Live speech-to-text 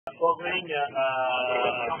Following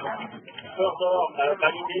further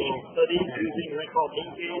validation studies using record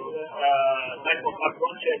linkage type of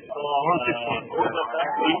approaches for older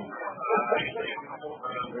countries.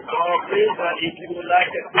 So please, if you would like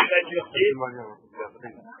to present your seat,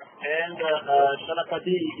 and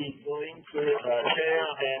Chalapati is going to share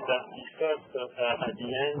and discuss at the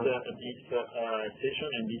end this session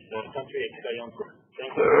and this country experience.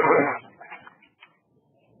 Thank you.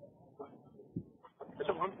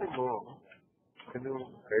 So one thing more, can you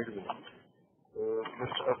guide me?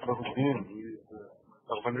 Mr. Abdullah is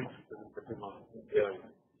permanent in Patama.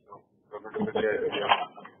 Permanent in India.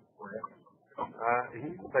 He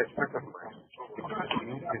is the expert of mine. Can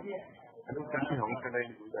you tell me how can I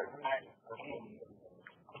do that?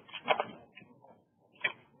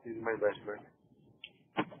 He is my bachelor.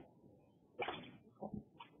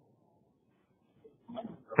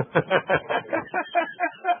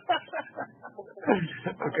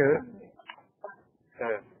 Okay.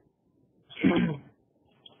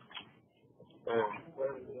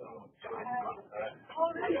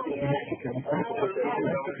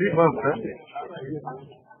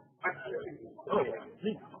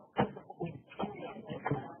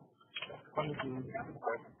 I'm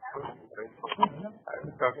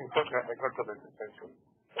talking so I got the attention.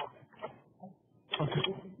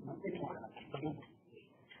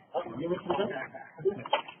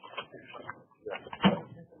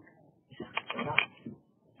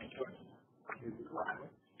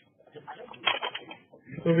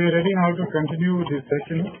 So we are ready now to continue this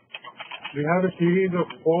session. We have a series of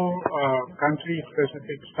 4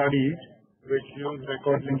 country-specific studies which use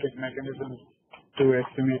record linkage mechanisms to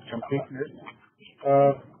estimate completeness.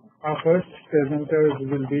 Our first presenters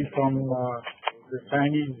will be from the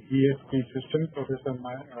Chinese GSP system, Professor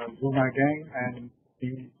Zhou and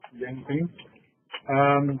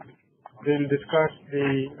Ji-Youn. They'll discuss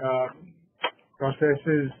the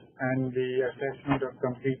processes and the assessment of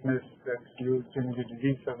completeness that's used in the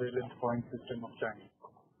disease surveillance point system of China.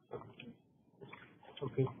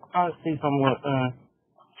 Okay. I see some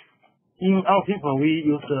in our people we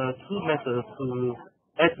use 2 methods to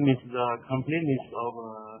estimate the completeness of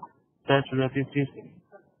batch relative system.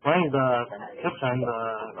 One is the capture and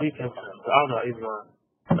recapture. The other is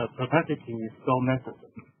the propensity score method.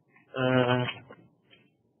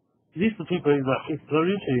 These 2 people is the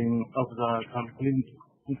exploration of the completeness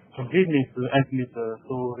estimate,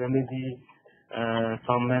 so there may be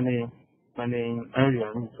some many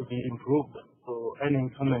areas need to be improved. So any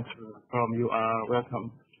comments from you are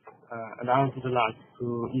welcome. And I would like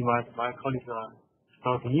to invite my colleague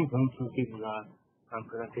Dr. Ji-Youn to give the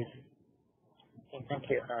presentation. Thank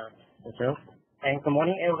you, Zhou. And good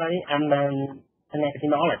morning, everybody. I'm an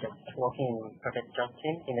epidemiologist working in Professor Zhou's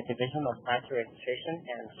team in the Division of Batch Registration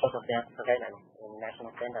and Social Death Surveillance in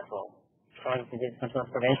National Center for Chronic Disease Control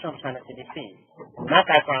and Prevention of China CDC. My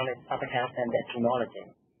background is public health and epidemiology.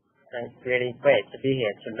 And it's really great to be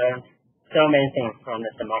here to learn so many things from the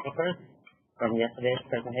demographers, from yesterday's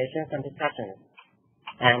presentations and discussions.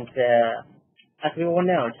 And as we all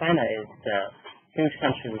know, China is a huge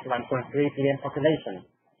country with 1.3 billion population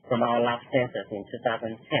from our last census in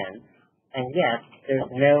 2010. And yet, there is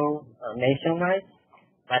no nationwide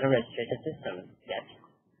vital registration system yet.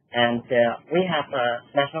 And we have a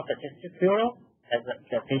National Statistics Bureau as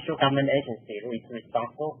the official government agency who is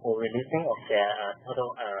responsible for releasing of their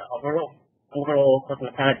total overall cause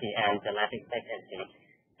mortality and life expectancy,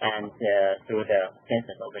 and through the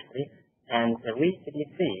census, obviously. And we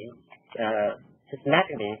CDC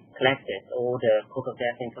systematically collected all the cause of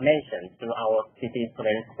death information through our disease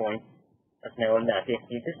surveillance points, as known as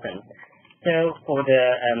DSP system. So for the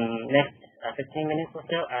next 15 minutes or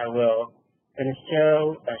so, I will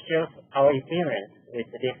show our experience with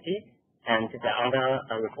the DSP and the other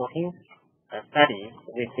reporting studies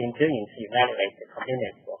we've been doing to evaluate the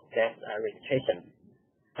completeness of death registration.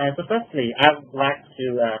 So firstly, I would like to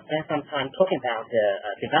spend some time talking about the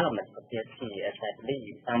development of DSP, as I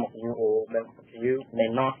believe some of you or most of you may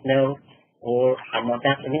not know or are not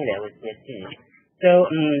that familiar with DSP. So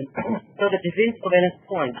the disease surveillance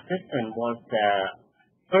point system was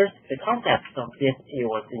first, the concept of DSP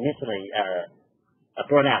was initially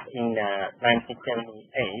brought up in 1978,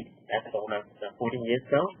 that's almost 40 years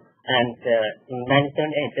ago. And in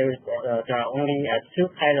 1978, there are only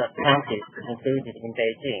 2 pilot counties included in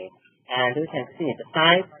Beijing. And we can see the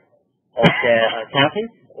size of the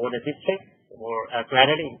counties or the districts were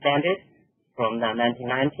gradually expanded from 1990,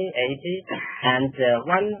 80. And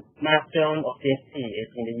one milestone of DSP is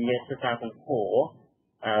in the year 2004,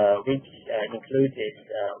 which included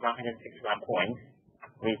 161 points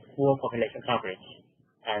with full population coverage.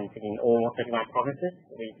 and in all 31 provinces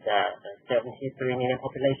with 73 million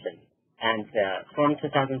population. And from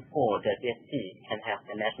 2004, the DSP can have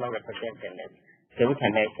the national representativeness. So we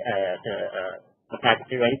can make the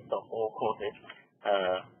mortality rates of all causes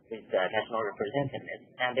with national representativeness.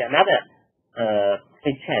 And another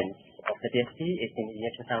big change of the DSP is in the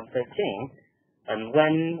year 2013,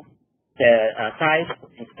 when the size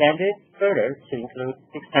expanded further to include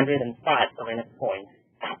 605 surveillance points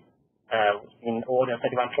in all the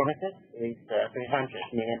 31 provinces with 300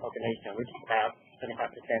 million population, which is about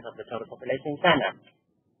 25% of the total population in China.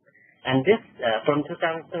 And this, from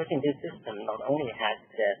 2013, this system not only has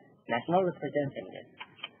the national representativeness,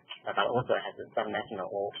 but also has some national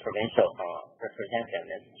or provincial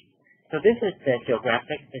representativeness. So this is the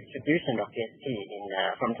geographic distribution of DSP in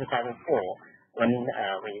from 2004, when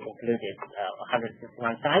we included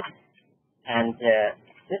 161 sites, and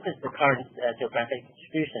this is the current geographic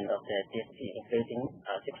distribution of the DSP, including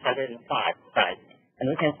 605 sites. And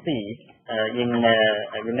we can see in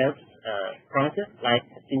remote provinces like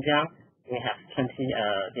Xinjiang, we have 20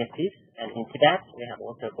 DSPs, and in Tibet, we have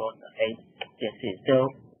also got 8 DSPs. So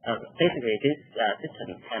basically, this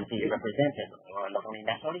system can be represented not only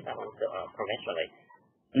nationally, but also provincially.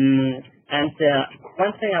 And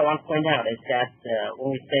one thing I want to point out is that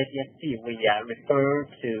when we say DSP, we refer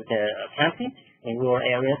to the county in rural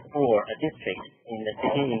areas or a district in the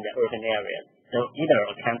city in the urban areas. So either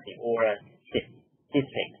a county or a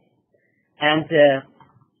district. And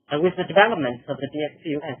with the development of the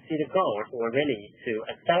DSP, you can see the goals were really to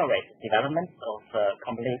accelerate the development of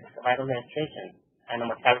complete vital registration and a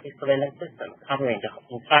mortality surveillance system covering the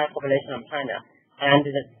entire population of China. And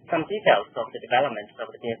some details of the development of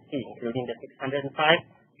the DSP, including the 605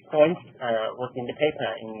 points, was in the paper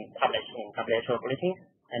published in WHO Bulletin.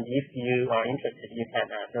 And if you are interested, you can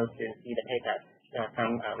go to see the paper.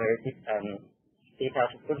 Some very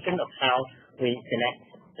detailed description of how we select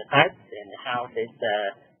the sites and how this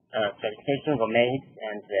certification was made,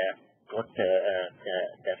 and what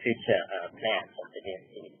the future plans of the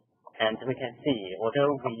DSP. And we can see,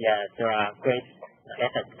 although there are great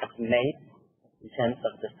efforts made in terms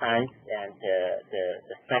of the size and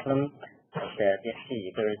the spectrum of the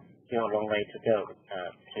DSP, there is still a long way to go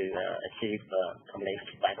to achieve complete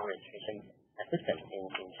vital registration system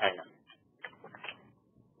in China.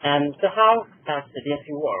 And so how does the DSP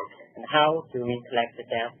work, and how do we collect the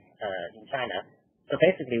death in China? So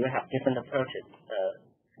basically, we have different approaches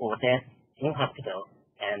for death in hospital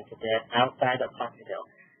and death outside of hospital.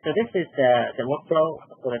 So this is the workflow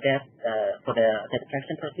for the death, for the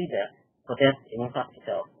detection procedure for death in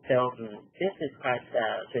hospital. So this is quite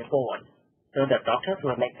straightforward. So the doctors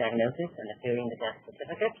will make diagnosis and fill in the death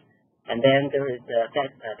certificate, and then there is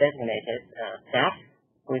a designated staff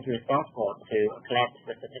who is responsible to collect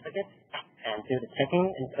the certificate and do the checking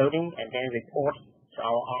and coding, and then report to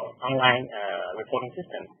our online reporting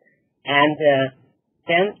system. And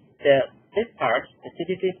then this part, the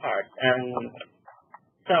CDC part,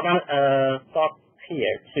 so I want to stop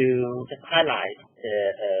here to just highlight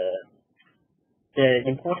the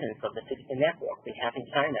importance of the CDC network we have in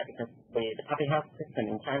China, because the public health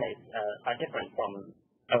system in China is quite different from,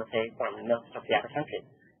 I would say, from most of the other countries.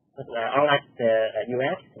 But, unlike the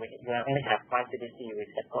US, we only have one CDC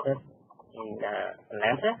with headquarters in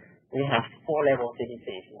Atlanta. We have 4-level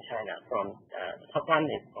CDCs in China. From the top one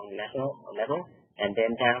is from national level, and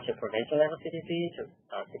then down to provincial level CDC, to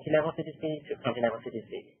city level CDC, to county level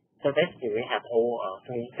CDC. So basically, we have all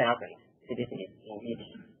 3,000 CDCs in each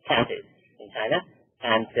county in China,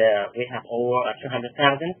 and we have over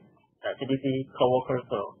 200,000 CDC co-workers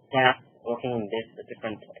or staff working in these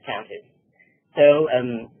different counties. So,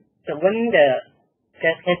 so when the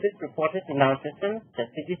death cases reported in our system, the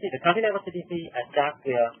CDC, the county level CDC staff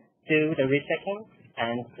will do the rechecking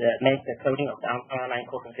and make the coding of the online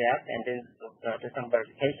cause of death, and then do some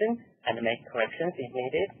verification and make corrections if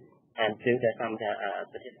needed, and do some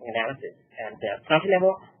statistical analysis. And the county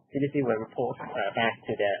level CDC will report back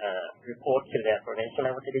to the provincial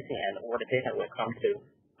level CDC, and all the data will come to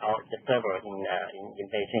the server in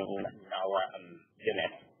Beijing in our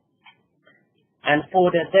unit. And for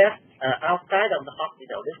the death outside of the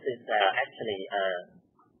hospital, this is actually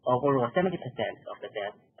overall 70% of the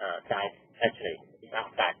death died actually is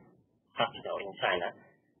outside hospital in China.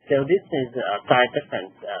 So this is a quite different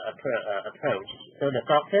approach. So the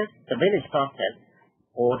doctors, the village doctors,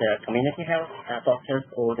 or the community health doctors,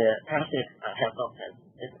 or the township health doctors,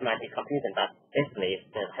 this might be confusing, but basically it's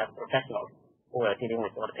the health professionals who are dealing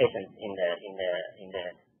with all the patients in the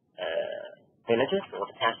villages, or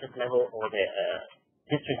the township level, or the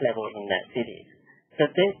district level in the cities. So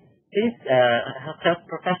these health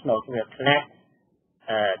professionals will collect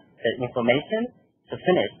the information to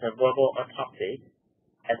finish the verbal autopsy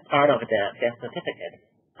as part of the death certificate.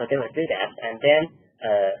 So they will do that, and then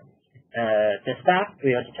the staff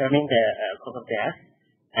will determine the cause of death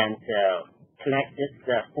and collect this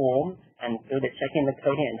form and do the checking, the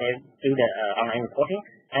coding, and then do the online reporting.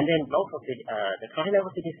 And then local the county level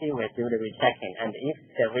CDC will do the rechecking. And if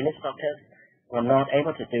the village doctors were not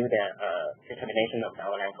able to do the determination of the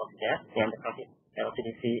online cause of death, then the county level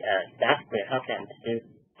CDC staff will help them to do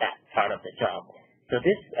that part of the job. So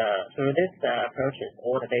this through this approaches,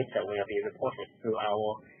 all the data will be reported through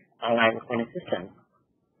our online reporting system.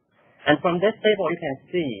 And from this table, you can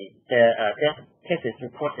see the death cases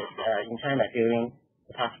reported in China during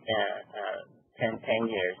the past 10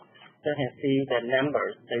 years. So you can see the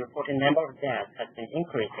numbers, the reported number of deaths has been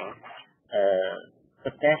increasing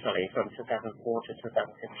substantially from 2004 to 2015.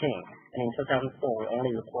 And in 2004, we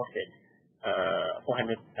only reported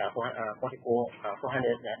 400,000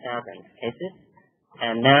 cases.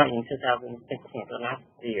 And now in 2016, so last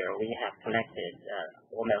year, we have collected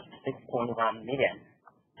almost 6.1 million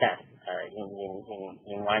deaths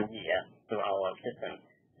in 1 year through our system.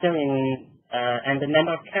 So and the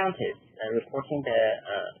number of counties reporting the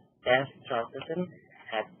death to our system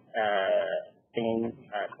has been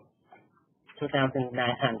 2,900.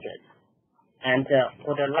 And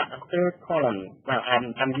for the third column, well,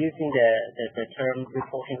 I'm using the term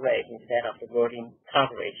reporting rate instead of the wording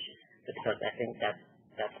coverage because I think that's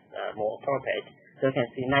more appropriate. So you can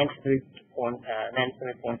see 93.6%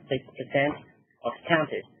 of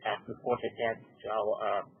counties have reported deaths to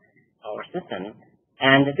our system,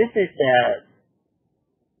 and this is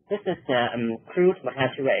the crude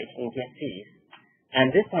mortality rate in DSPs, and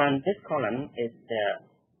this column is the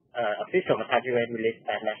official mortality rate released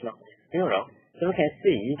by National Statistics Bureau. So we can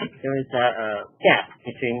see there is a gap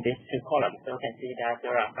between these two columns. So we can see that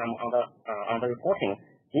there are some underreporting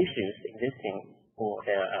issues existing for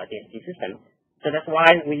the DSP system. So that's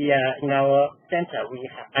why we in our center we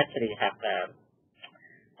actually have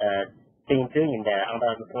been doing the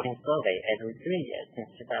underreporting survey every 3 years since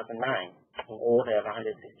 2009 in all the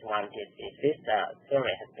 161 DSPs. This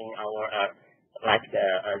survey has been our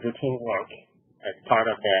routine work as part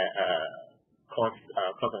of the cause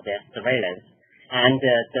of death surveillance. And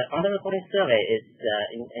the underreporting survey is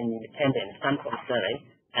an independent sample survey,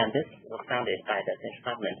 and this was founded by the central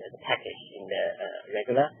government as a package in the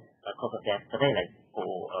regular cause of death surveillance,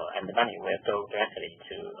 and the money will go directly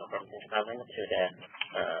from central government to the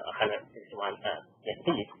 161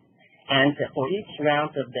 DSPs. And for each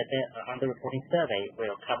round of the underreporting survey,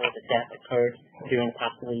 will cover the death occurred during the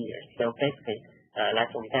past 3 years. So basically,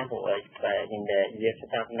 like for example, in the year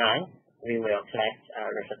 2009, we will collect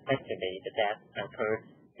retrospectively the deaths occurred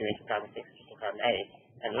during 2006 to 2008.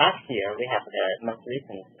 And last year, we have the most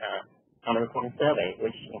recent underreporting survey,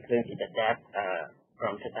 which included the deaths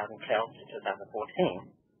from 2012 to 2014.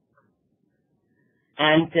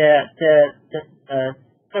 And the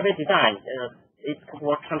survey design, it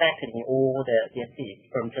was conducted in all the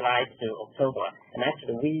DSPs from July to October. And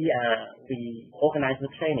actually, we organized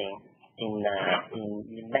the training in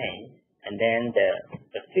May, and then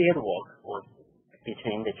the field work was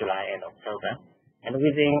between the July and October. And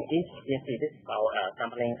within each DSP, this is our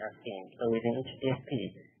sampling scheme. So within each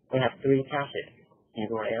DSP, we have 3 townships in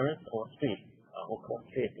rural areas or streets, or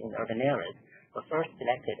streets in urban areas, were first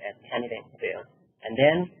selected as candidate fields. And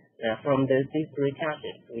then from these 3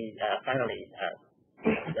 townships, we finally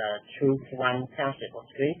choose one township or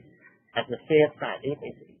street as the field site if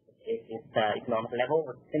its economic level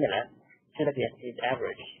was similar to the DSP's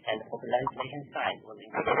average, and the population size was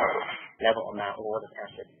level among all the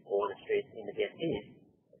townships or the streets in the DSPs.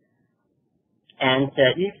 And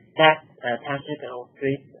if that township or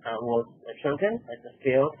street was chosen as a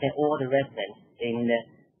field, then all the residents in the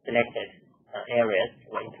selected areas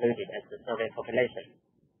were included as the survey population.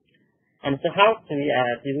 And so how do we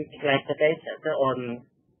collect the data? So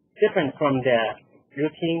different from the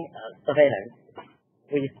routine surveillance,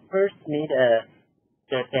 we first need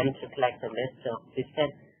them to collect a list of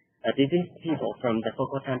diseased people from the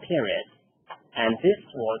focal time period. And this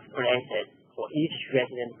was created for each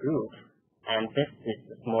resident group, and this is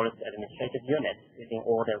the smallest administrative unit within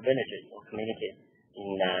all the villages or communities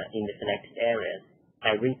in the selected areas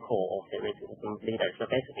by recall of the resident leader. So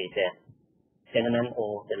basically the gentleman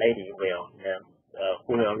or the lady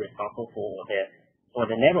who will responsible for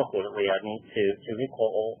the neighborhood will need to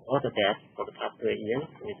recall all the deaths for the past 3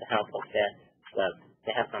 years with the help of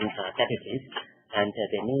they have some deputies, and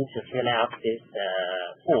they need to fill out this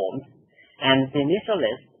form. And the initial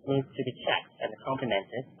list needs to be checked and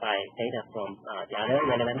complemented by data from the other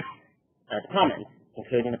relevant departments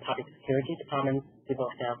including the Public Security Department, Civil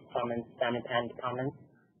Health Department, Family Planning Department,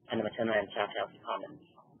 and the Maternal and Child Health Department.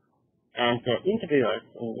 And interviewers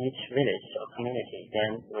in each village or community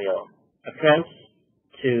then will approach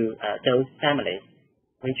to those families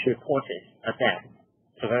which reported a death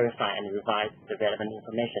to verify and revise the relevant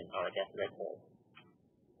information on the death record.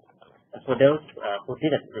 And for those who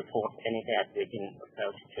didn't report any death, we can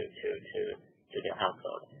approach to their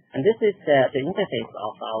household. And this is the interface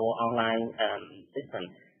of our online system.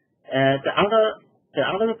 The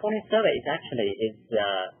under-reporting survey is actually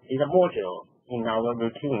is a module in our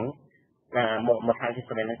routine mortality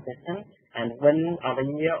surveillance system. And when on the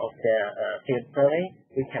year of the field survey,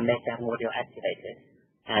 we can make that module activated.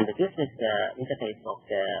 And this is the interface of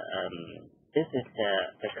this is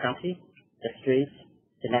the county, the streets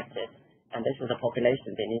selected, and this is the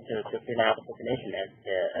population. They need to fill out the population as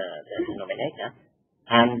the denominator.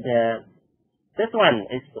 And this one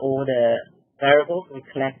is all the variables we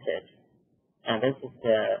collected. And this is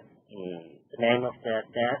the name of the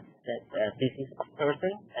death, the species of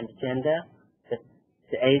person, and the gender,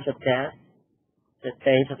 the age of death, the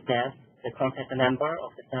stage of death, the contact number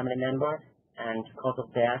of the family member, and cause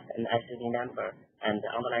of death and ICD number, and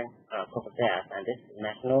the underlying cause of death, and this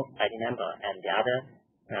national ID number, and the other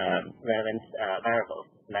relevant variables,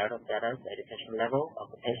 marital status, education level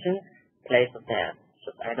of the patient, place of death,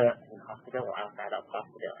 so either in hospital or outside of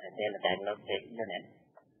hospital, and then the diagnostic unit.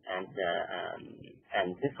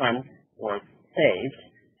 And this one was saved,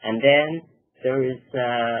 and then there is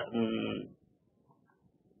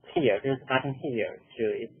there's a button here, so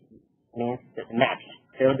it means that match.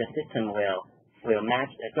 So the system will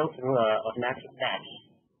match, go through an automatic match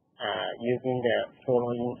using the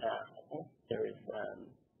following. I think there is.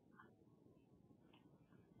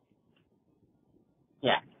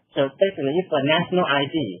 So basically, if a national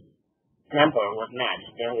ID number was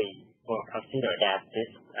matched, then we will consider that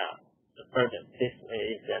this is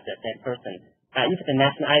the same person. If the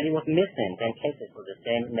national ID was missing, then cases with the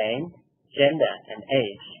same name, gender, and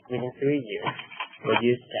age within 3 years were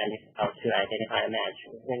used to identify a match.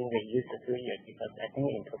 When we use the 3 years, because I think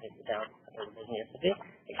in presentation yesterday,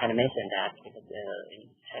 we kind of mentioned that because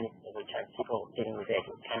Chinese people dealing with it,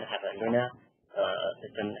 we kind of have a lunar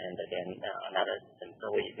system and then another system, so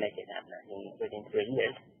we make it happen within 3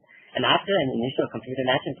 years. And after an initial computer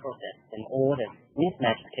matching process, then all the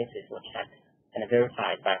mismatched cases were checked and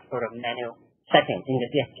verified by further manual checking in the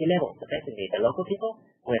DSP level. So basically, the local people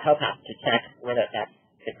will help us to check whether that's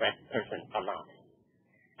the correct person or not.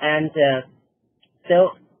 And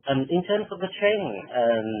in terms of the training,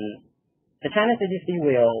 the China CDC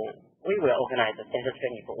will organize a central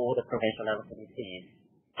training for all the provincial level CDCs.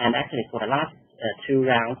 And actually, for the last 2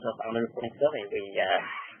 rounds of under-reporting survey, we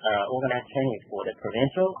organized training for the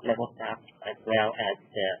provincial level staff as well as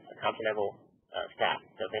the county level staff.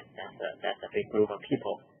 So that's a big group of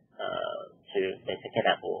people to basically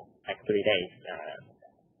get for like 3 days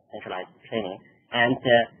centralized training. And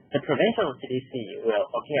the provincial CDC will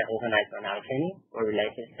organize another training for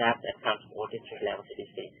related staff that comes for district level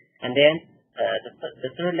CDC. And then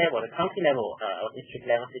the third level, the county level or district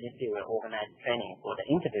level CDC will organize training for the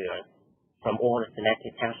interviewers from all the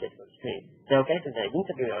selected townships or streets. So basically, the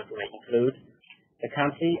interviewers will include the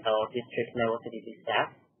county or district level CDC staff,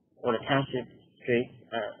 or the township, street,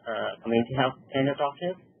 community health center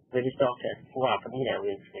doctors, village doctors who are familiar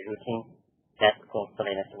with the routine death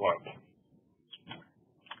surveillance work.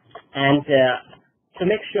 And to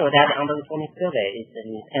make sure that the under-reporting survey is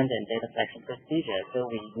an independent data collection procedure, so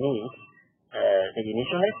we need the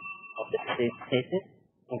initial list of the cases,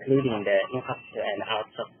 including the in-hospital and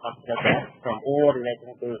out-of-hospital deaths from all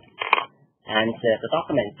related groups. And the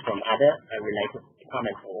documents from other related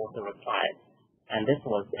departments were also required. And this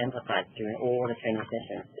was emphasized during all the training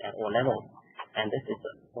sessions at all levels. And this is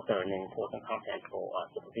also an important content for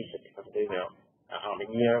supervision, because we will, on the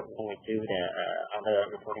year when we do the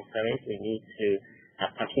under-reporting surveys, we need to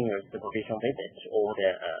have continuous supervision visits to all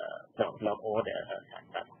the, not all the sites,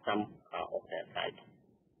 but some of the sites.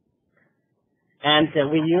 And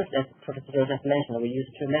we use, as Professor Zhou just mentioned, we use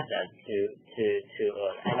 2 methods to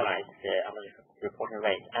analyze the reporting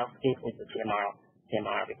rate. I'll skip with the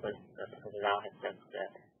TMR because Professor Zhou has just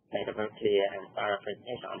made a very clear and thorough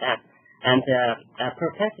presentation on that. And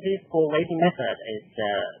propensity score weighting method is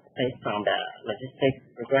based on the logistic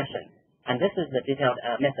regression. And this is the detailed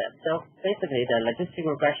method. So basically, the logistic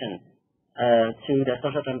regression to the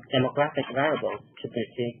social demographic variables to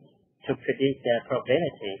predict the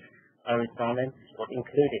probability of respondents was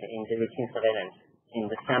included in the routine surveillance in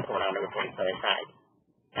the sample on the reporting survey side.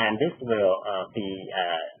 And this will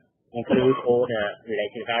include all the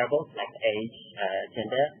related variables like age,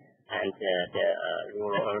 gender, and the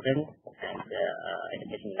rural urban and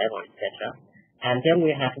education level, etc. And then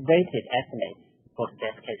we have weighted estimates for the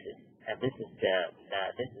death cases. And this is the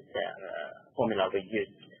formula we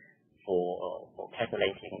use for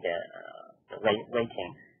calculating the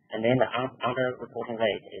weighting. And then the underreporting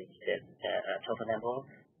rate is the total number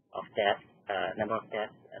of death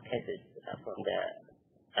cases from the.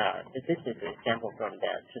 This is an example from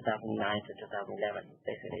the 2009 to 2011.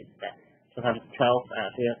 Basically, it's the 2012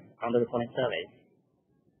 underreporting survey.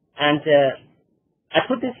 And I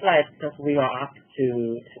put this slide because we are asked to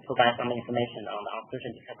provide some information on the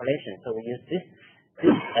uncertainty calculation. So we use this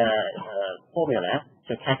formula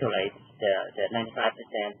to calculate the 95%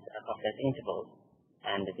 confidence intervals.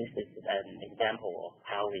 And this is an example of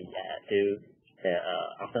how we do the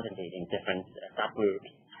uncertainty in different subgroups.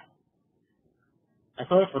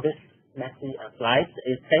 Sorry for this messy slide.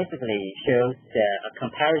 It basically shows a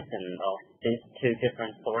comparison of these two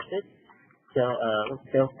different sources.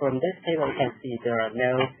 So from this table, you can see there are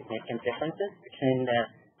no significant differences between the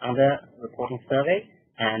underreporting survey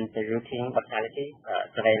and the routine mortality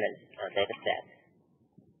surveillance data set.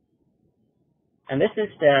 And this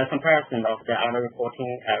is the comparison of the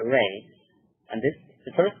underreporting rates. And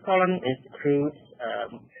the first column is crude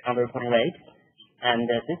underreporting rate, and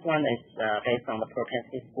this one is based on the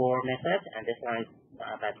propensity score method, and this one is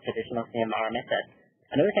by the traditional CMR method.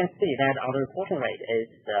 And we can see that underreporting rate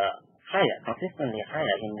is higher, consistently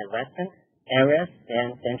higher in the western areas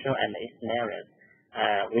than central and eastern areas,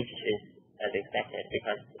 which is as expected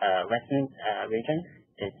because western region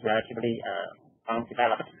is relatively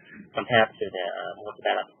undeveloped compared to the more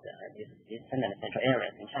developed eastern and central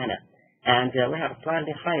areas in China. And we have a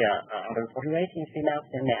slightly higher underreporting rate in females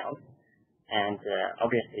than males, and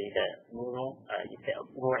obviously the rural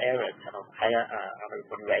areas have a higher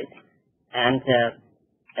underreporting rate. And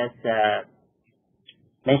as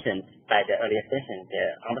mentioned by the earlier session, the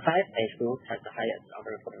under 5 age group has the highest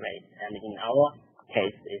underreporting rate, and in our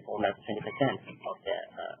case, it's almost 20% of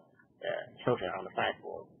the children under 5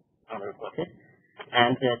 were underreported.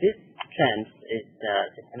 And this trend is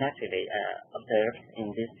systematically observed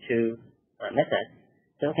in these two methods.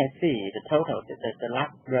 So you can see the total. The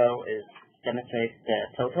last row demonstrates the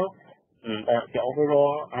total, the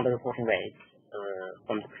overall underreporting rate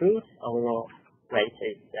from the crude overall rate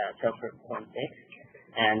is 12.6.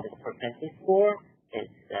 And the propensity score is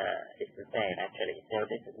the same actually. So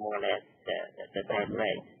this is more or less the same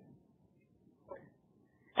rate.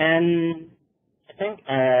 And I think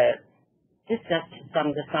this is just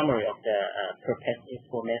the summary of the propensity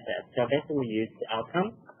score method. So basically we use the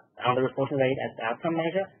outcome, the underreporting rate as the outcome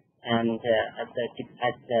measure, and as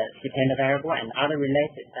the dependent variable and other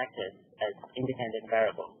related factors as independent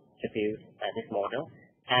variables to build this model.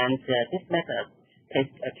 And this method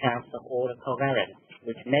takes account of all the covariants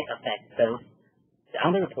which may affect both the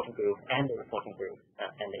underreporting group and the reporting group,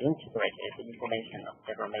 and integrated the information of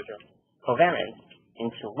several major covariants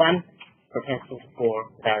into one propensity score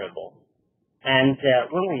variable. And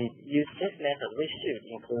when we use this method, we should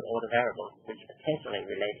include all the variables which are potentially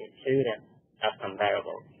related to the outcome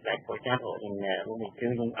variables. Like for example, when we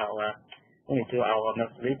do our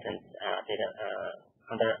most recent data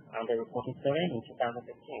underreporting survey in 2015,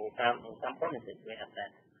 we found in some provinces we have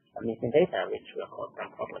missing data which will cause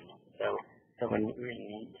some problems. So we really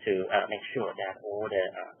need to make sure that all the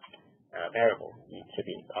variables need to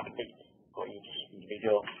be complete for each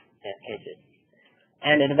individual test cases.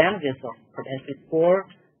 And the advantages of propensity score.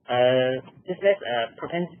 This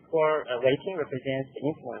propensity score weighting represents the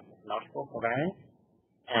influence of multiple covariants,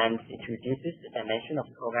 and it reduces the dimension of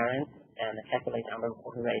covariants and calculates the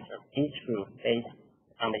underreporting rate of each group based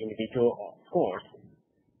on the individual scores.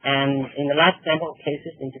 And in the large sample of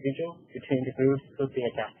cases, individuals between the groups could be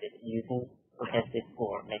adjusted using propensity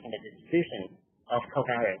score, making the distribution of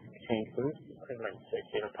covariance between groups equivalent to a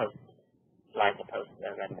zero post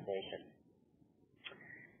randomization.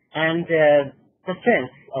 And the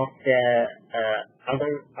strength of the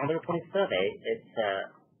underreporting survey is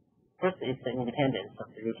first is the independence of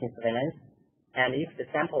the routine surveillance, and if the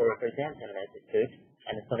sample representativeness is good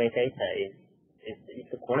and the survey data if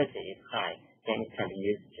the quality is high, then it can be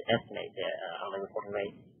used to estimate the underreporting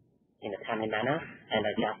rate in a timely manner and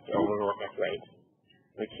adjust the overall death rate,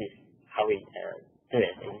 which is how we do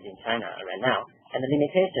it in China right now. And the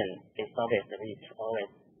limitation is obviously it's always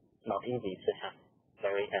not easy to have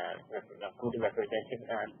very good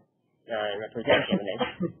representativeness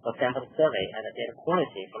of sample survey, and the data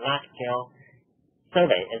quality for large-scale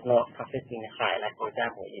survey is not consistently high. Like for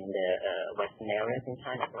example, in the western areas in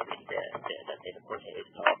China, probably the data quality is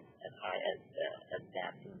not as high as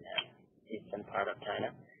that in the eastern part of China.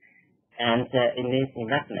 And in this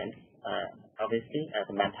investment, obviously,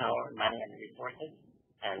 the manpower, money, and resources,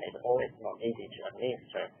 and it's always not easy to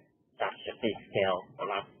administer such a big scale,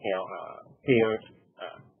 large scale field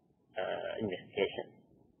investigation.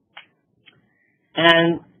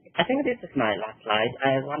 And I think this is my last slide.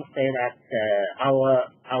 I want to say that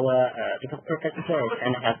because Professor Zhou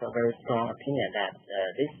kind of has a very strong opinion that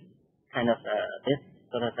this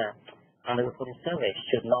sort of underreporting survey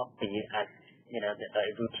should not be as a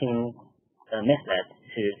routine method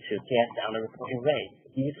to get the underreporting rate.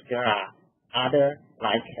 If there are other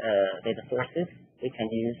data sources we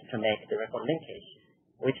can use to make the record linkage,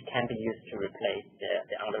 which can be used to replace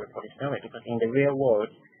the underreporting survey, because in the real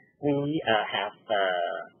world we have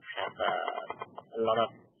a lot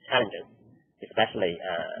of challenges, especially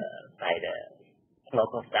by the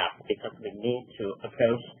local staff, because we need to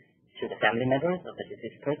approach to the family members of the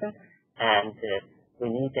deceased person, and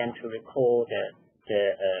we need them to recall the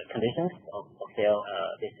conditions of their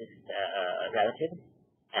deceased relatives,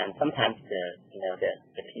 and sometimes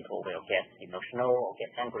the people will get emotional or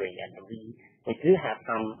get angry, and we do have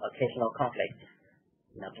some occasional conflicts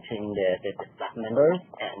between the staff members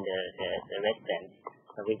and the residents,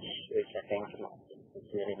 which I think is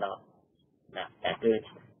really not a good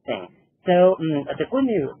thing. So the good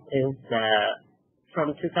news is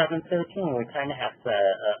from 2013 we kind of have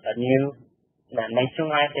a new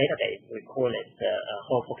nationwide database. We call it the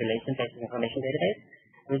whole population-based information database,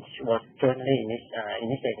 which was jointly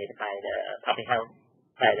initiated by the public health,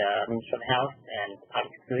 by the Ministry of Health and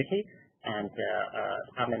Public Security, and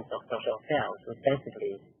Department of Social Affairs, which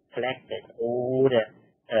basically collected all the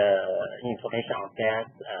information on death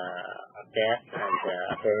and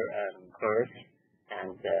birth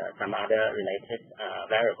and some other related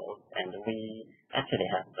variables. And we actually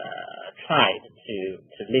have tried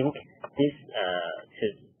to link this to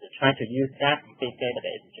try to use that big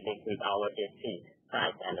database to link with our DSP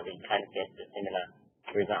site, and we kind of get the similar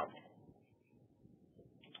results.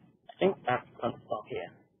 I think that's going to stop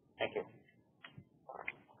here. Thank you.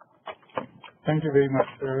 Thank you very much,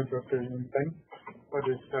 Dr. Ji-Youn, for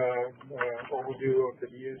this overview of the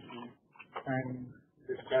DSP and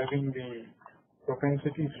describing the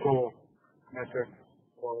propensity score method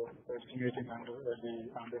for estimating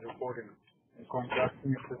underreporting and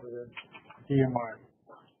contrasting it with the TMR.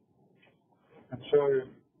 I'm sure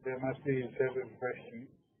there must be several questions,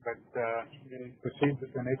 but we'll proceed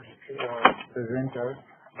with the next presenter,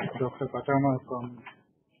 Dr. Patama from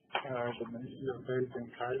the Ministry of Health in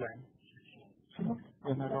Thailand.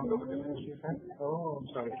 You're not on the Ministry of Health? Oh, I'm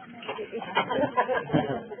sorry.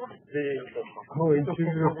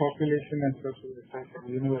 Institute of Population and Social Research at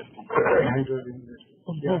the University, Mahidol University.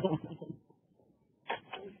 Yeah.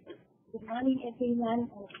 Good morning, everyone,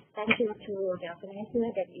 and thank you to the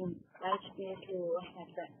organizer that invited me to have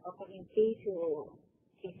the opportunity to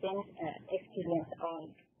present experience on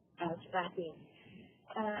our study.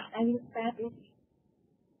 I will start with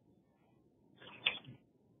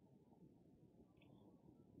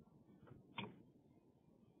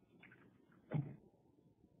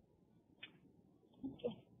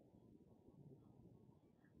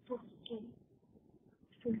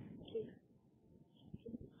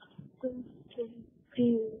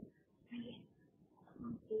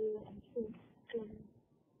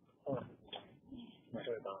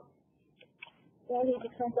Sorry,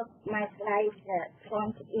 because of my slide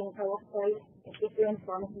font in PowerPoint is different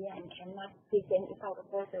from here and cannot present in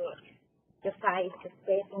PowerPoint, so the file is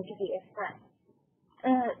saved in PDF file.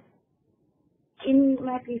 In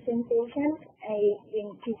my presentation, I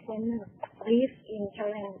will present brief in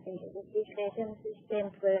Thailand investigation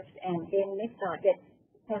system first, and then method that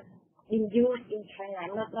has been used in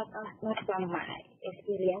Thailand, not from my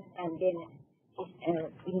experience, and then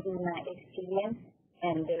into my experience,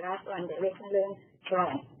 and the last one, the lesson learned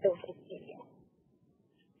from those experiences.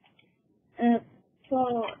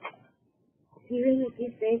 For serial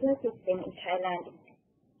registration system in Thailand,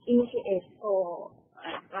 initiated for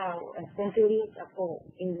about a century ago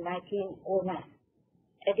in 1909.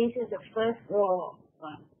 This is the first law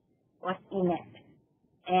was enacted,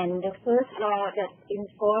 and the first law that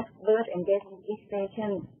enforced birth and death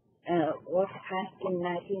registration was passed in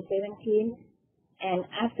 1917. And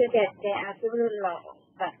after that, there are several laws,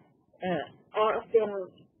 but all of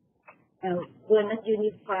them were not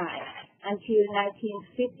unified until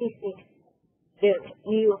 1956. The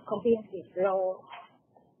new comprehensive law,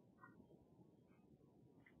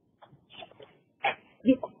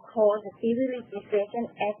 which called the Civil Registration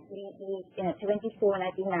Act 2499,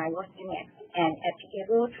 was enacted and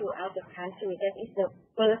applicable throughout the country. That is the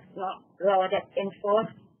first law that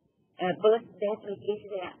enforced birth death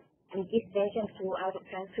registration throughout the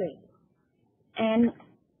country. And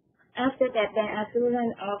after that, there are children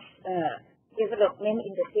of development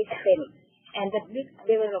in the system, and the big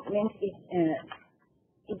development is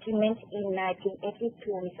implemented in 1982.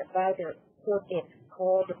 Is about the project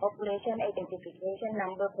called the Population Identification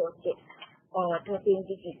Number Project, or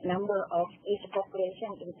 13-digit number of each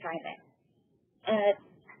population in Thailand.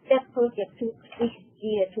 That project took 6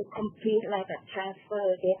 years to complete, like a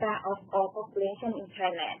transfer data of all population in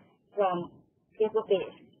Thailand from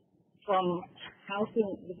database, from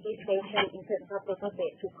housing registration in terms of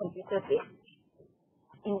database to computer base,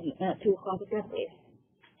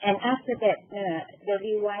 And after that, the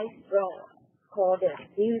revised law called the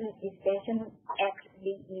Civil Registration Act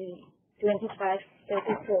BE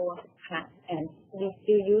 2534, and we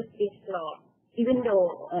still use this law, even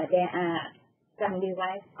though there are some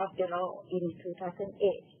revise of the law in 2008.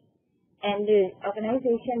 And the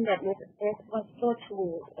organization that is responsible to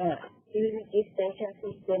civil registration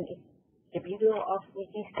system is the Bureau of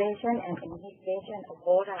Registration and Administration of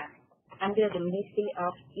BORA under the Ministry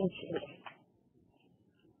of Interior.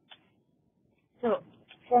 So,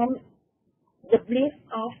 from the brief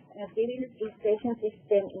of civil registration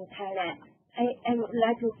system in Thailand, I would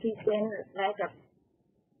like to present like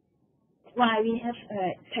why we have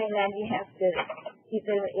Thailand. We have the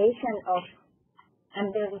evaluation of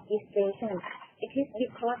under registration. It is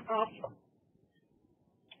because of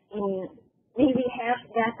we have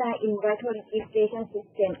data in vital registration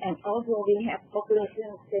system, and also we have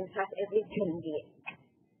population census every 10 years.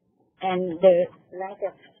 And the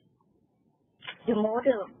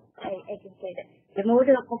model, I can say that the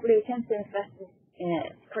model of population census is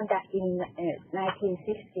conducted in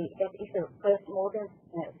 1960. That is the first model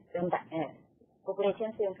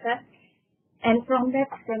population census. And from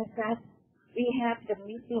that census, we have the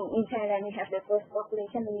meeting in Thailand. We have the first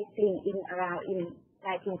population meeting in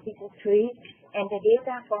 1963, and the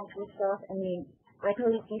data from two sources, vital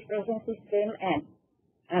registration system and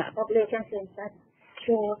population census,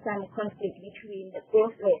 show some conflict between the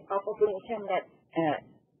growth rate of population that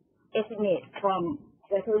estimate from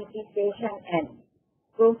vital registration and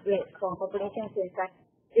growth rate from population census.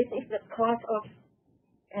 This is the cause of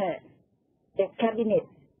the cabinet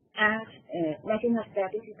asked National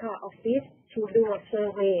Statistical Office to do a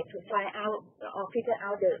survey to find out or figure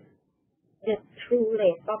out the true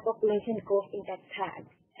rate of population growth in that time.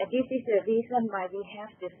 And this is the reason why we have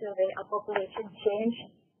the survey of population change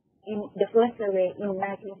in the first survey in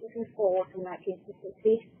 1964 to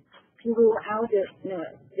 1966 to rule out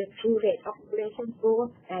the true rate of population growth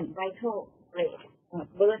and vital rate,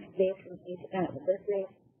 birth rate,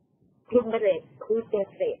 crude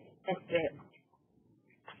death rate as well.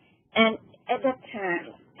 And at that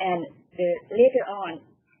time, and later on,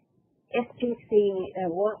 SPC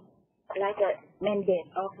was like a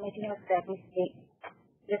mandate of National Statistics.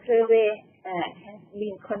 The survey has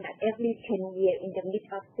been conducted every 10 years in the mid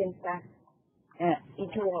of census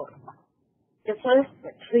interval. The first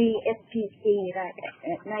 3 SPC, like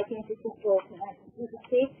 1964 to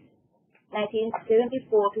 1966,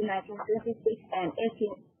 1974 to 1976, and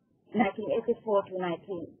 1984 to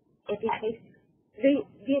 1986.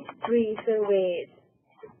 These 3 surveys,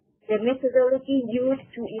 the methodology used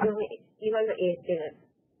to evaluate the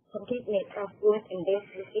completeness of birth and death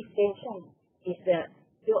registration is the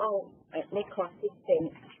dual record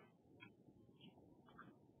system.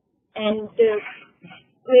 And the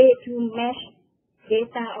way to match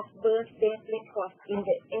data of birth death records in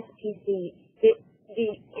the SPC, the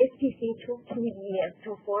SPC took 2 years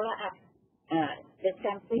to follow up the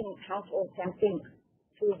sampling, household sampling,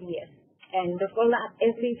 2 years. And the follow-up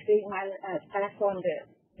every 3 months start from the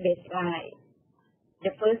baseline. The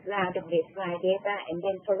first round of baseline data, and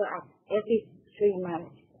then follow up every 3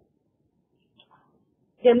 months.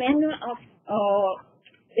 The manual of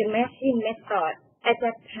the matching method at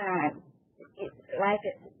that time is like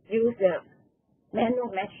use the manual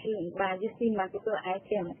matching by using multiple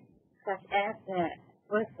items such as the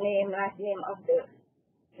first name, last name of the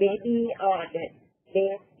baby, or the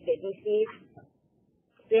date, the disease,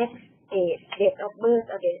 sex, age, date of birth,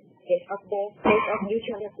 or the date of death, date of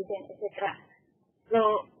usual residence, etc.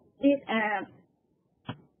 So these are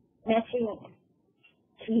matching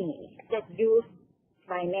keys that used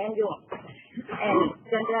by manual, and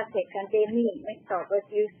standardized containing method was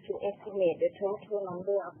used to estimate the total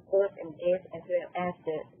number of birth and death as well as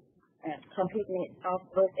the completeness of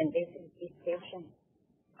birth and death registration.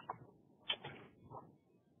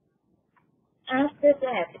 After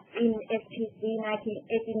that, in SPC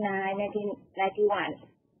 1989, 1991,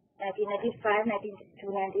 1995,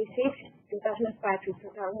 1996, 2005 to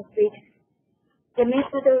 2006, the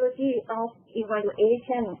methodology of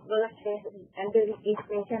evaluation birth, death, and the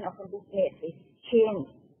registration of completeness is change.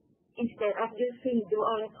 Instead of using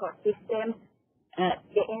dual record system,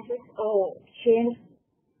 the NSO changed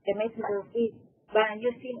the methodology by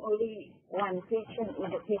using only one question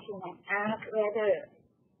in the question and ask whether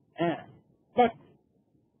that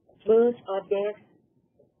birth or death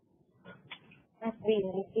has been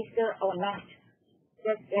registered or not.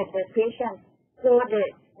 That's the question. So the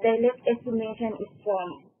direct estimation is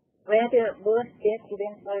from whether birth death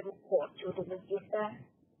events were reported to the register.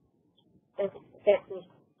 That's it.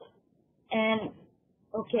 And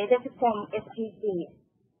okay, that's from SPC.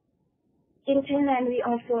 In Thailand, we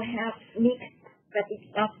also have mixed, but it's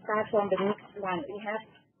not start from the mixed one. We have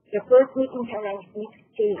the first mix in Thailand is mix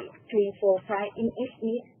 3, 4, 5. In each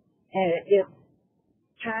mix, the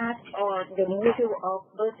part or the module of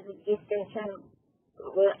birth registration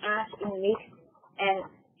were asked in mix, and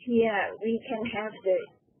here we can have the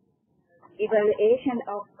evaluation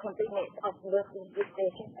of completeness of birth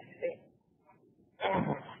registration aspect.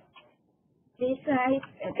 Besides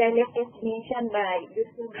direct estimation by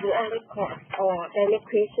using dual record or direct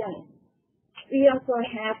question, we also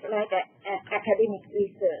have like academic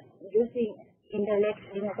research using indirect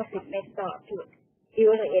demographic method to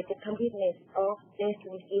evaluate the completeness of birth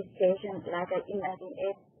registration, like in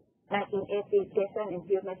 1980 Jason and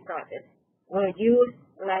Zhou methods were used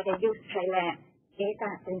like use Thailand data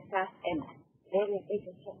census and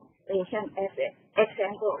verification as an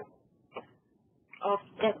example of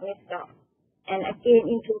that method. And again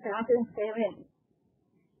in 2007,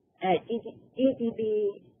 GDB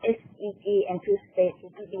SEG and two-state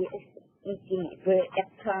GDB SEG were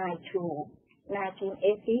applied to 1980,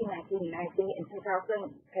 1990, and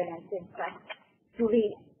 2000 Thailand census to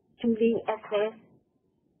reassess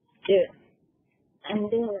the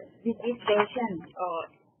under registration or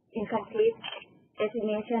incomplete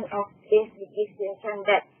estimation of this registration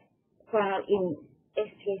that found in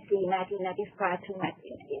SPC 1995 to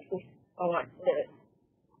 1986, or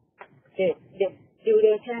the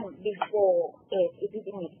duration before AIDS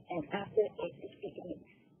epidemic and after AIDS epidemic.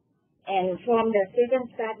 And from the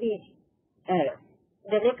second study,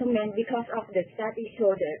 the recommend because of the study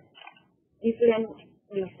show the different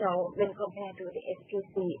result when compared to the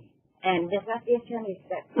SPC, and the suggestion is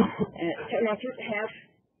that Thailand should have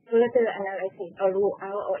further analysis or rule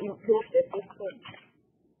out or improve the system.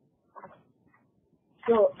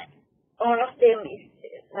 So all of them is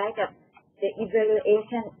like the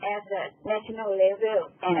evaluation at the national level,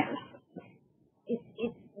 and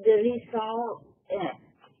it's the result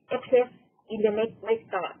except in the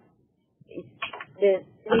method. The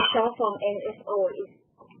result from NSO is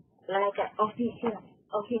like an official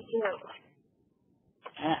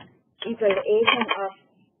evaluation of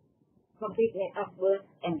completeness of birth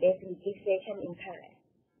and death registration in Thailand.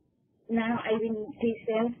 Now I will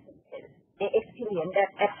present the experience that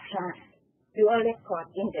applies dual record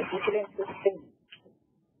in the different systems.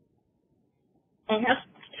 I have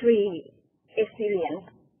 3 experience.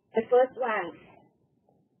 The first one,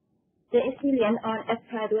 the experience on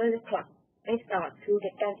apply dual record method to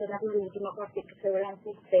the Canberra demographic surveillance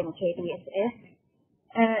system KDSS.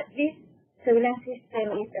 This surveillance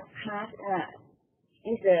system is a part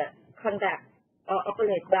is a conduct or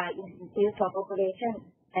operated by Institute for Population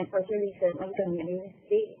and Social Research Maigeng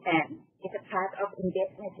University, and is a part of INDEX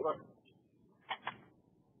network.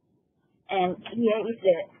 And here is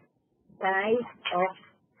the size of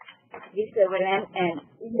this surveillance, and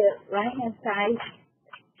in the right hand side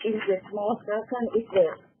is the small circle is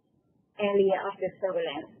the area of the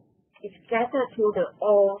surveillance. It's scattered to the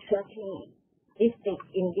all 13 districts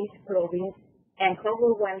in this province and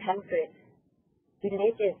cover 100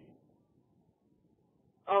 villages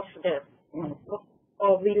of the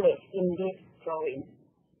or village in this province.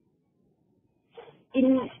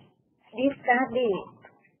 In this study,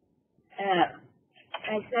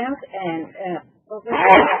 myself and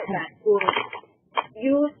Professor Zhou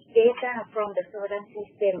use data from the surveillance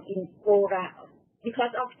system in 4 rounds.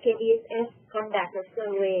 Because of KDSS conduct a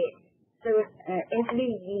survey every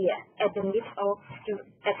year at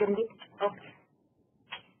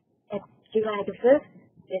July the 1st,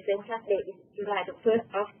 the census date is July the 1st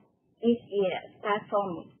of each year, start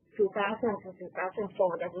from 2000 to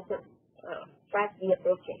 2004, that is a 5-year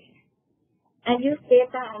project. I use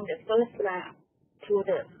data on the first round to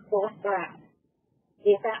the 4th round,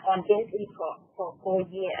 data on death record for 4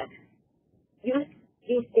 years. Use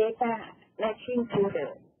this data matching to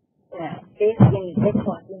the death in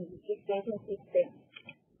record in the registration system.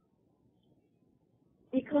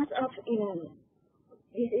 Because of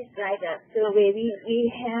this is like a survey,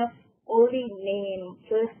 we have only name,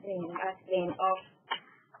 first name, last name of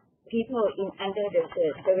people in under the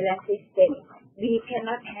surveillance system. we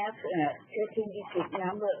cannot have 13-digit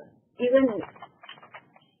number. Even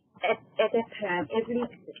at that time, every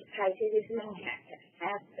Thai citizen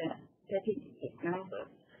has 13-digit number.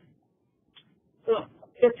 So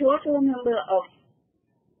the total number of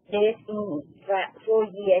days in 4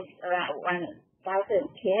 years around 1,000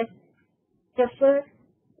 cases. The first,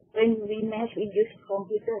 when we match, we use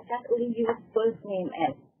computer, just only use first name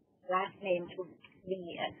and last name to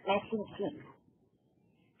be matching key.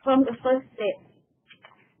 From the first step,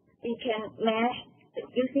 we can match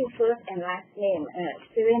using first and last name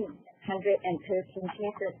 713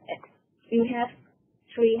 cases. We have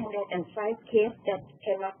 305 cases that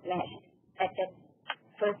cannot match at that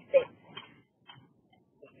first step.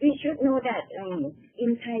 We should know that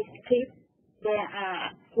in Thai script there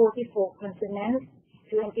are 44 consonants,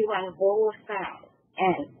 21 vowel sounds,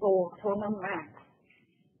 and 4 tonal marks.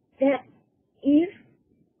 That if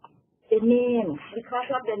the name, because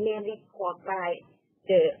of the name recorded by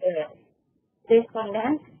the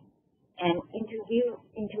respondent and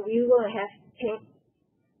interviewer has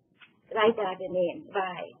write down the name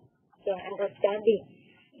by their understanding.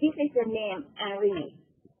 This is the name Ari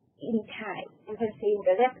in Thai. You can see in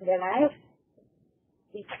the left and the right,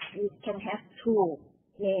 you can have 2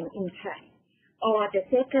 names in Thai. Or the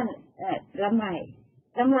second, Lamai.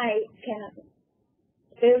 Lamai can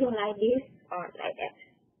spell like this or like that.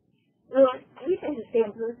 So this is the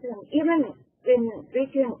same person. Even when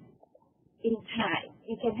written in Thai,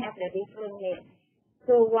 you can have the different name.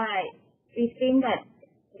 So why we think that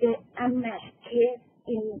the unmatched case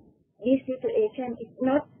in this situation is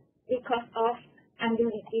not because of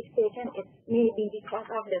under-registration, it may be because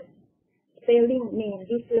of the spelling name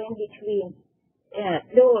difference between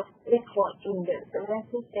those records in the surveillance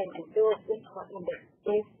system and those records in the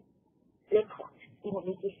test records in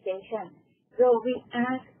registration. So we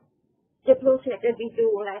ask the process that we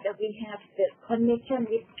do, like we have the connection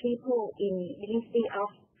with people in Ministry of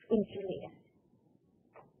Interior,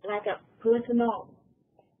 like a personal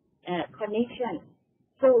connection.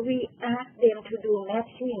 So we ask them to do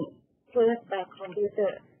matching first by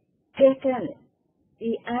computer. Second,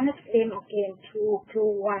 we ask them again to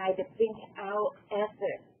provide the print out as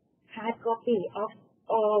a hard copy of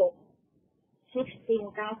all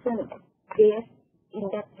 16,000 days in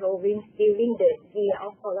that province during the year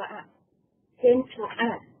of follow-up. Sent to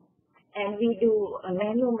us, and we do a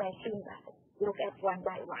manual matching by look at one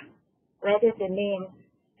by one, whether the name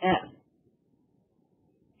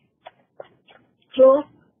close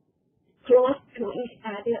to each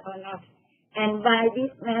other or not. And by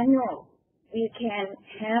this manual, we can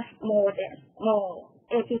have more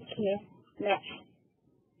 80 case match,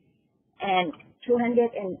 and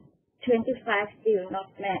 225 still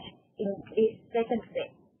not matched in this second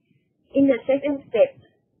step. In the second step,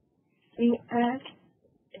 we ask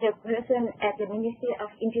the person at the Ministry of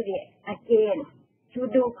Interior again to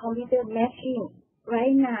do computer matching.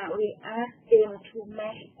 Right now, we ask them to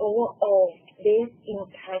match overall days in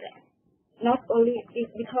Thailand. Not only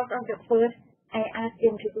because of the first, I ask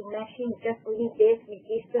them to do matching just only days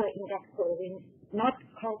registered in that province, not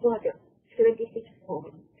cover the 76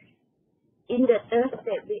 provinces. In the third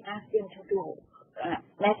step, we ask them to do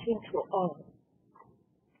matching to all.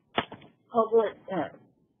 Cover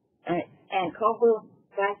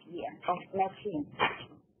 5 years of matching.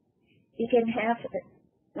 We can have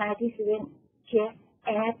 97 cases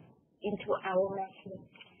add into our matching.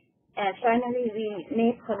 And finally, we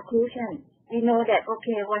make conclusion. We know that,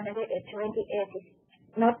 okay, 128 is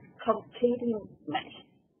not completely matched.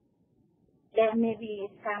 There may be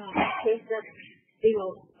some cases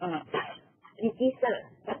still registered,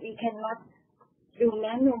 but we cannot do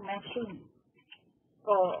manual matching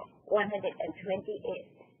for 128.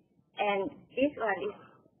 And this one is,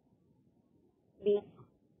 we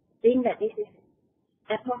think that this is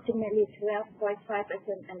approximately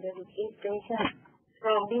 12.5% under registration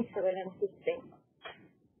from this surveillance system.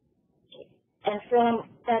 And from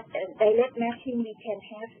that direct matching, we can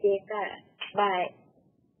have data by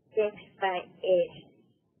sex, by age.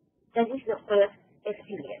 That is the first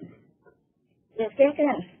experience. The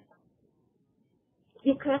second,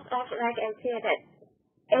 because of, like I said, that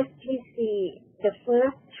SPC, the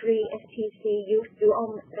first 3 SPC used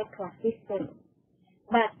dual record system,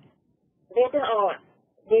 but later on,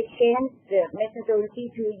 they changed the methodology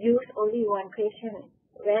to use only one question,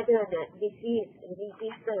 whether the disease is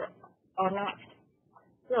registered or not.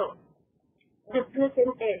 So, the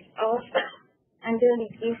percentage of under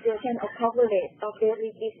registration or coverage of the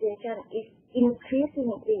registration is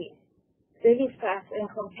increasingly very fast when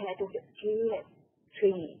compared to the previous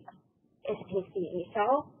 3 SPC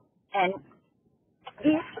results. And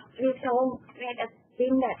this result made us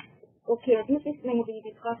think that okay, this is maybe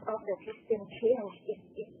because of the system change.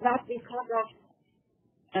 It's not because of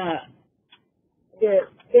the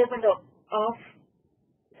development of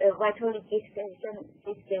vital registration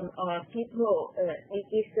system or people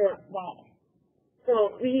register more.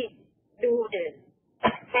 So we do the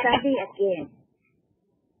study again.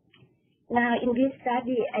 Now in this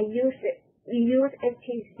study, we use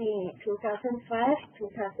SPC 2005,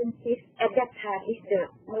 2006. At that time, is the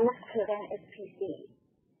most current SPC,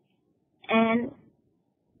 and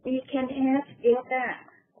we can have data.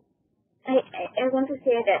 I want to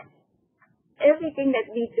say that everything that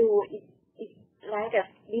we do is like a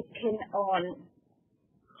depend on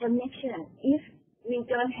connection. If we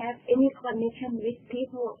don't have any connection with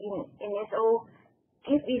people in NSO,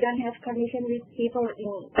 if we don't have connection with people in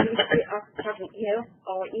Ministry of Public Health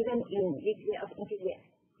or even in Ministry of Interior,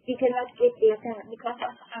 we cannot get data because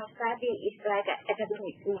of our study is like an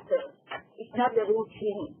academic research. It's not the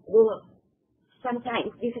routine work. Sometimes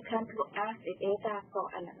it's difficult to ask the data for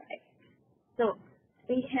analysis. So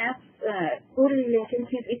we have good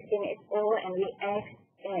relationship with NSO, and we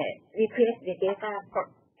request the data for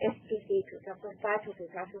SPC 2005 to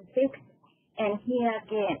 2006. And here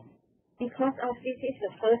again, because of this is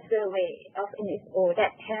the first survey of NSO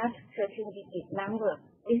that has 13-digit number.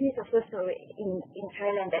 This is the first survey in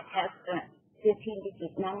Thailand that has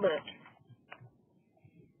 13-digit number.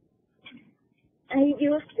 We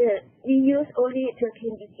use only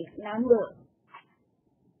 13-digit number.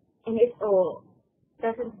 NSO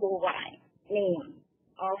doesn't provide name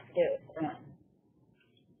of the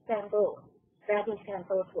study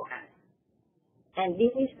sample to us. And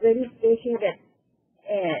this is very special that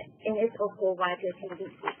NSO provides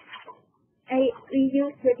 13-digit. We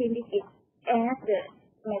use 13-digit as the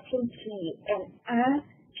matching key and ask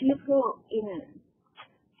people in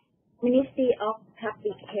Ministry of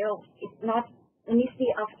Public Health. It's not Ministry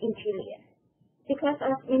of Interior. Because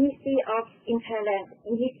of Ministry of in Thailand,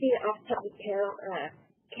 Ministry of Public Health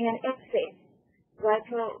can access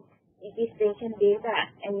vital registration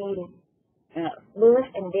data, birth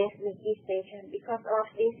and death registration. Because of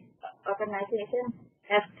this, organization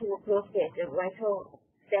has to process the vital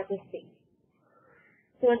statistics.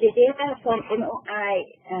 So the data from MOI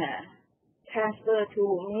transfer to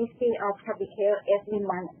Ministry of Public Health every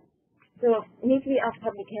month. So Ministry of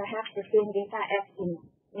Public Health has the same data as in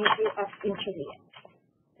Ministry of Interior.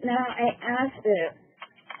 Now I ask the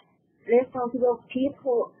responsible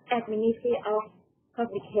people at Ministry of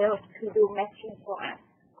Public Health to do matching for us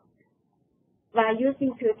by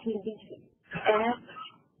using 13 digits as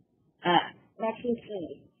matching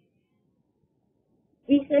key.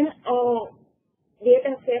 We send all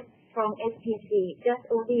data sets from SPC, just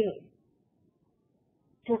only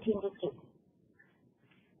 13 digits.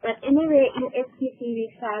 But anyway, in SPC we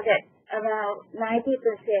found that around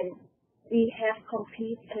 90% we have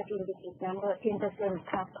complete 13-digit number, 10%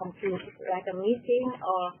 have complete, like a missing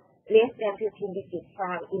or less than 13 digits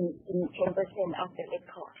found in 10% of the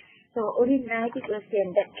record. So only 90%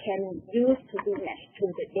 that can use to be matched to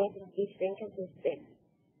the data registration system.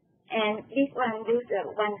 And this one uses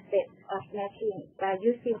one step of matching by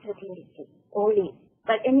using 13 digits only.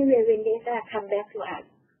 But anyway, when data come back to us,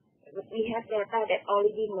 we have data that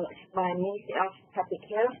already merged by Ministry of Public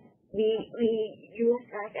Health. We use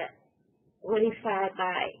like a verified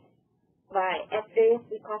by address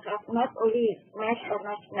because of not only match or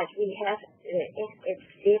not match, we have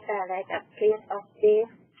data like a place of death,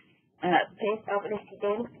 place of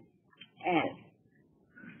residence, and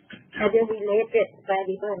other related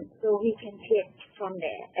variables. So we can check from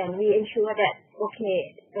there, and we ensure that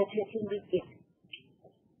okay, the 13 digits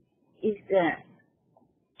is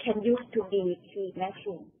can use to be key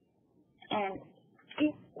matching. And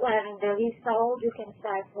this one, the result you can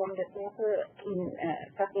find from the paper in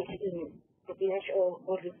published in the WHO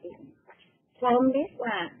bulletin. From this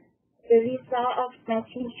one, the result of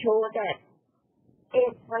matching show that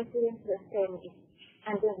 8.7% is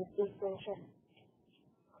under registration,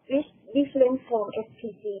 which different from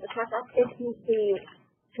SPC because of SPC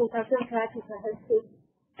 2005-2006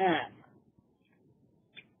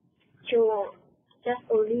 show just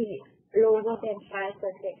only lower than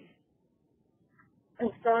 5%.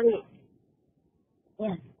 Sorry.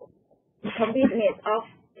 Yes. The completeness of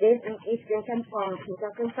this registration from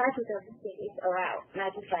 2005-2006 is around 95%.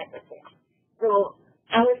 So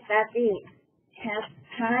our study has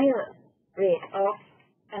higher rate of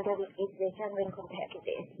under registration when compared to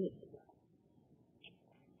the SPC.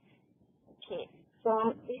 Okay.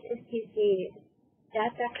 From this SPC,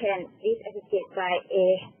 data can be aggregated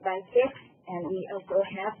by sex, and we also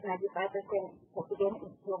have 95% confidence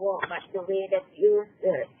interval, but the way that use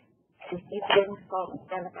the is different from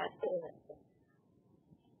Chalapati.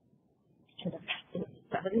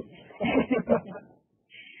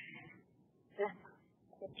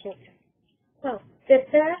 So the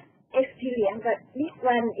third experience, but this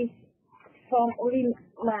one is from only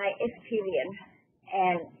my experience,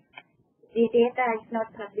 and the data is not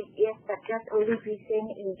public yet, but just only present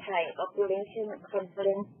in Thai population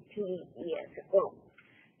conference 3 years ago.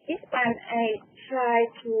 This one I try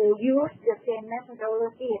to use the same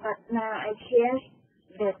methodology, but now I change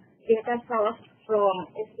the data source from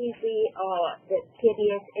SCC or the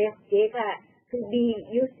KDSF data to be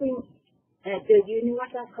using the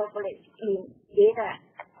universal corporate scheme data.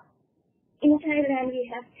 In Thailand, we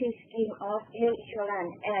have 2 schemes of health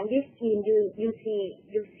insurance, and this scheme, UC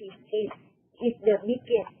scheme, is the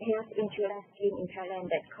biggest health insurance scheme in Thailand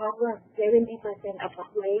that covers 70% of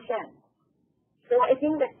population. So I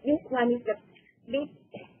think that this one is the big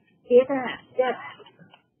data that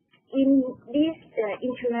in this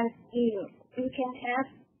insurance scheme, we can have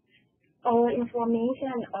all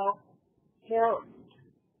information of health,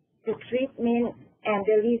 the treatment, and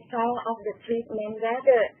the result of the treatment,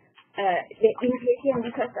 whether the inpatient,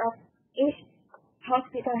 because of each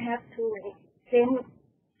hospital have to send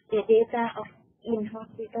the data of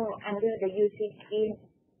in-hospital under the UC scheme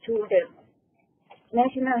to the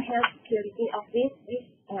National Health Security Office, which is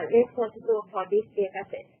responsible for this data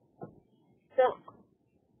set. So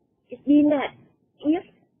it means that if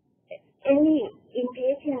any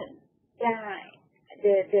inpatient die,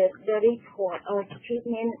 the report or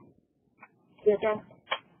treatment, the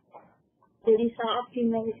result of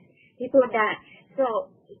treatment, people die. So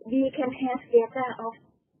we can have data of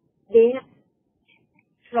death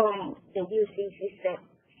from the UC system.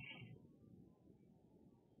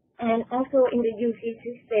 And also in the UC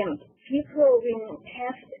system, people will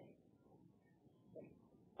have,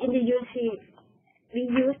 in the UC, we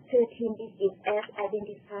use 13 digits as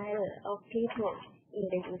identifier of people in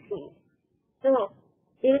the UC. So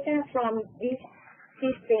data from this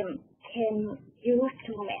system can use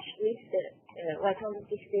to match with the vital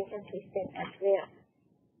registration system as well.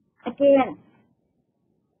 Again,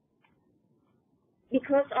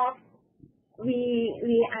 because of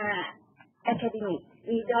we are academic,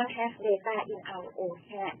 we don't have data in our own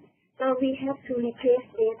hand. So we have to replace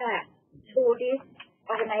data through this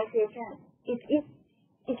organization.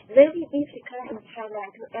 It's very difficult in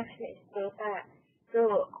Thailand to access data.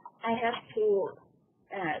 So I have to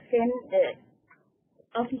send the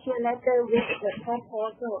official letter with the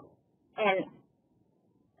proposal and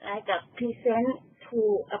I got present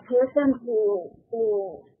to a person who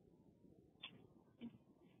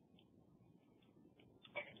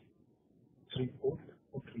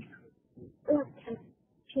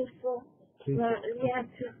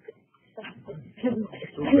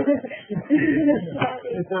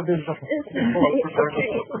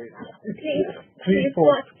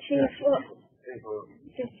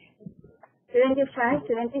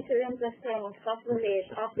coverage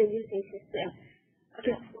of the UC system.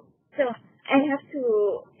 Okay, so I have to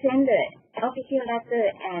send the official letter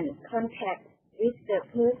and contact with the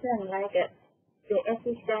person like the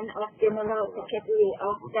assistant of general secretary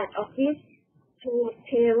of that office to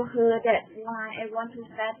tell her that why I want to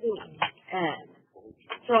study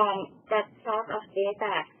from that sort of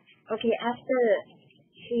data. Okay, after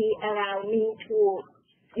she allowed me to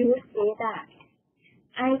use data,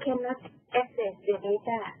 I cannot access the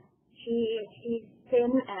data. She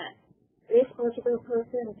sent a responsible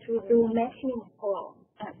person to do matching for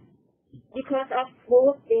us. Because of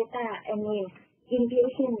both data, I mean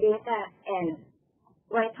inpatient data and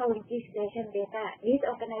vital registration data, this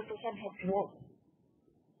organization has moved.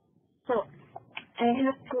 So I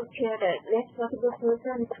have to tell the responsible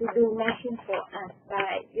person to do matching for us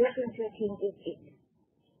by using 13 digits.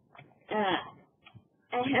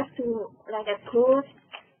 I have to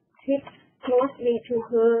sit closely to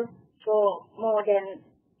her for more than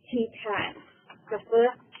 3 times. The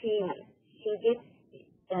first she did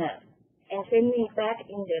and send me back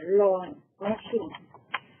in the long machine,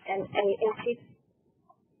 and I sit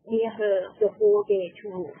near her the whole day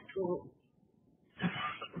to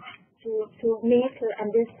make her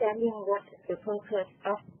understanding what the purpose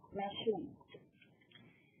of machine.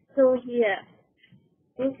 So here,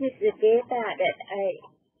 this is the data that I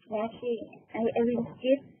will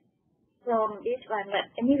get from this one. But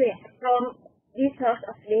anyway, from this source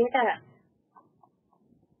of data,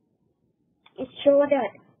 it shows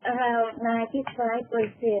that around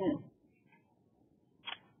 95%.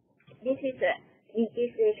 This is a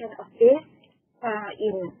registration of death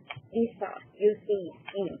in this source UC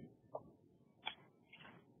scheme.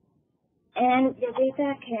 And the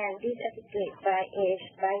data can disaggregate by age,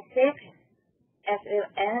 by sex, as well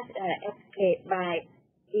as aggregate by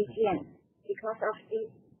region. Because of this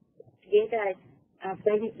data is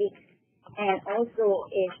very big, and also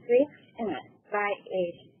age split by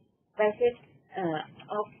age, by sex,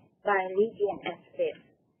 by region as well.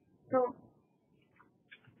 So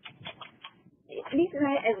this is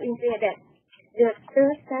why I will say that the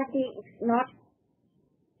third study is not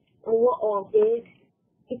overall data.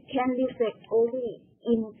 It can reflect only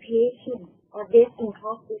in patients or death in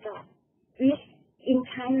hospital, which in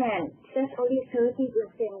Thailand, just only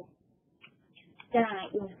 30% die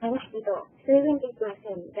in hospital,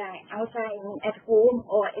 70% die outside at home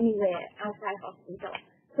or anywhere outside hospital.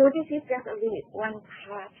 So this is just only one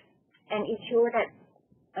part, and it shows that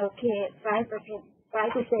 5%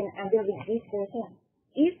 under registration.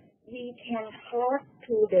 If we can cross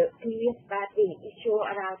to the previous study, it shows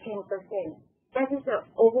around 10%. That is the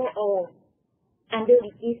overall under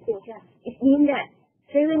registration. It means that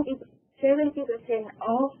 70%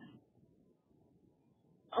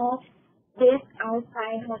 of death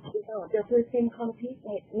outside hospital, the percent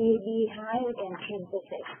completeness may be higher than 10%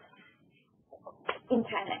 in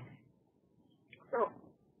Thailand. So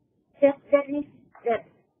that is that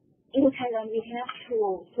in Thailand we have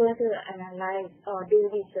to further analyze or do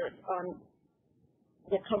research on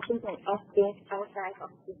the completeness of death outside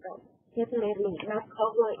hospital, separately, not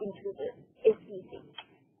covered into the SPC.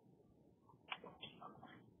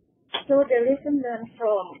 So the lesson learned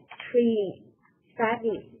from 3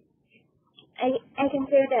 studies, I can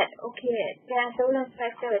say that, there are several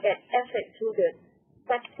factors that affect to the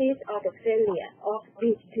success or the failure of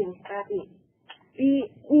these 3 studies.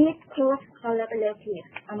 We need close collaboration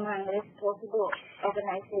among responsible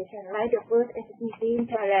organizations, like the first SPC in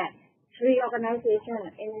Thailand, 3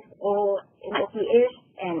 organizations, NSO, NOPS,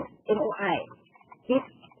 and NOI. This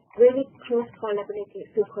very close collaboration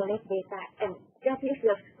to collect data, and that is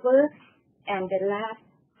the first and the last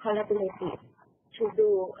collaboration to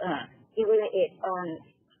do evaluate on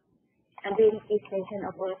identification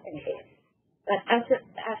of birth and death. But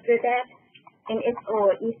after that,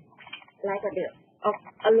 NSO is like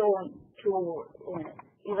alone to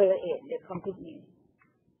evaluate the completeness.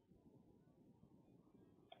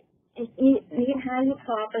 It is highly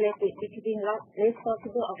cooperative between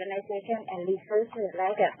responsible organizations and researchers,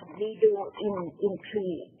 like that we do in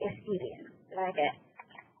 3 experience, like that.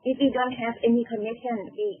 If we don't have any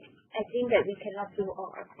connection, I think that we cannot do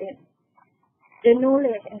all of them. The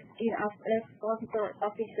knowledge and skill of responsible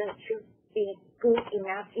officers should be good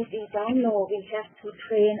enough. If we don't know, we have to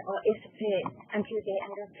train or explain until they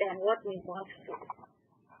understand what we want to do.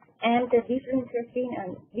 And the different testing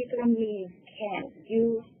and different means can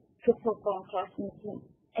use to perform cross-matching.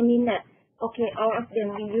 I mean that, all of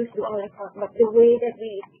them we use to all records, but the way that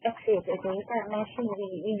we access the data matching,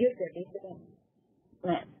 we use a different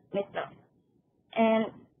method. And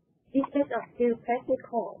this method is still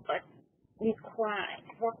practical, but require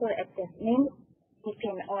proper assessment,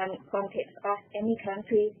 depend on context of any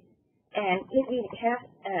country. And if we have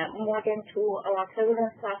more than 2 or several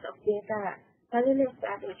sources of data, parallel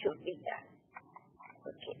study should be done.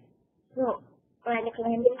 So my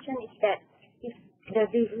recommendation is that if the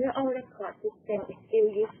visual record system is still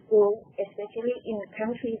useful, especially in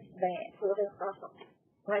countries where further source of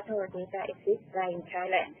vital data exists, like in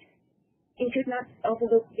Thailand, you should not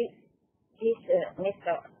overlook this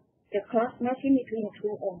method. The cross-matching between 2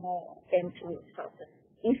 or more than 2 sources,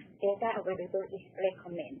 if data available, is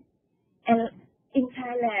recommended. And in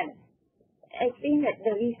Thailand, I think that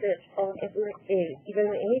the research on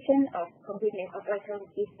evaluation of completeness of vital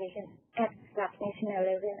registration at subnational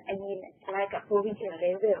level, I mean like a provincial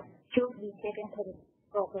level, should be taken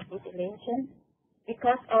for consideration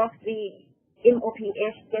because of the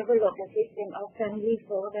MOPS developed a system of family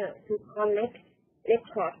folder to collect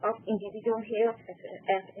records of individual health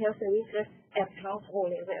as health services at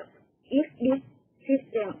household level. If this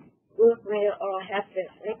system works well or has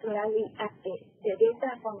regularly updated, the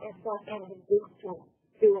data from the source can be used to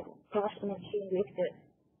do cross-matching with the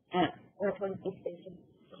authority station.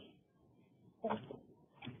 Thank you.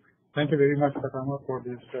 Thank you very much, Patama, for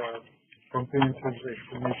this comprehensive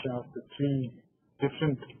explanation of the 3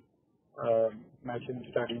 different matching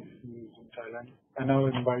studies used in Thailand. I now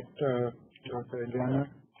invite Dr. Eliane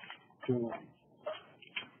to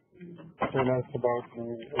tell us about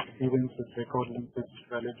the experience with record linkage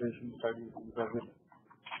validation studies in Brazil.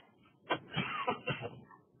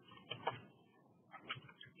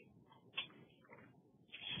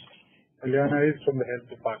 Eliane is from the health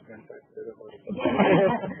department.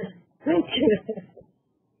 Thank you.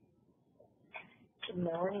 Good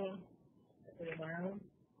morning, everyone.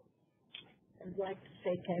 would like to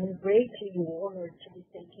say that I'm greatly honored to be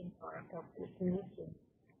taking part of this meeting.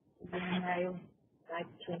 And I would like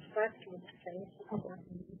to emphatically thank you for the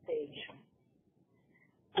invitation.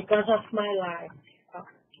 Because of my life of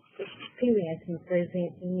experience in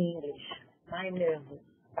presenting English, my nerves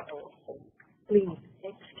also. Please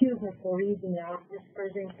excuse me for reading out this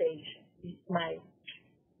presentation with my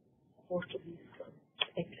Portuguese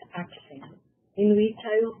accent, in which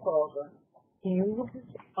I will cover the use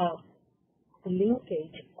of the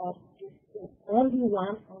linkage of only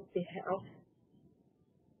one of the health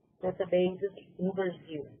databases in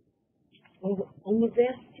Brazil, in the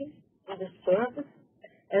university, in the service,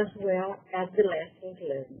 as well as the lessons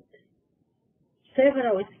learned.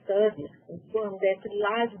 Several studies confirm that the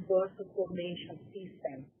live birth information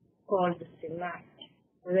system, called SINAC,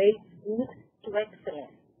 rates good to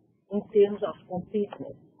excellent in terms of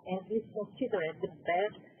completeness, and is considered the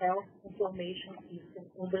best health information system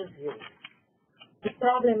in Brazil. The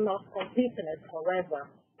problem of completeness, however,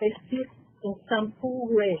 persists in some poor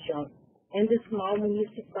regions and the small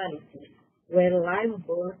municipalities where live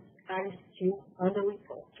births are still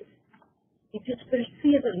underreported. It is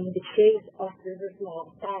precisely in the case of the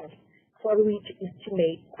small towns for which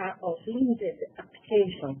estimates are of limited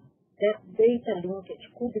application that data linkage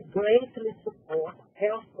could greatly support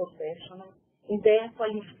health professionals in their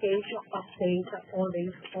qualification of data on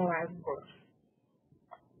live births.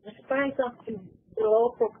 Despite of the low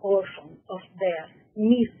proportion of their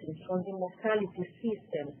missing from the mortality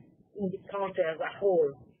system in the country as a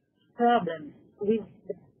whole, problems with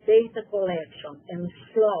the data collection and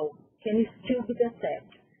flow can still be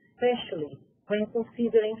detected, especially when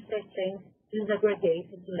considering certain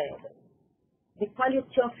disaggregated levels. The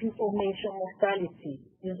quality of information mortality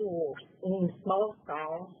is worse in small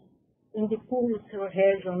towns, in the poorest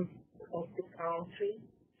regions of the country,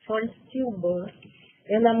 for stillbirth,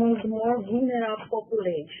 and among the more vulnerable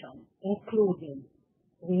population, including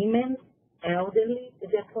women, elderly,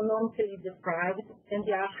 the economically deprived, and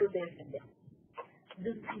the Afro-descendants.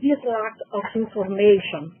 This lack of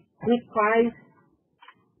information requires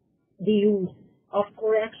the use of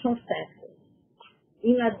correction factors.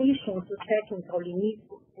 In addition to technical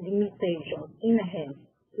limitations inherent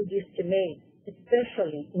to the estimate,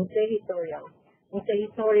 especially in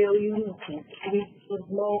territorial units with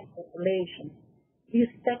small populations, these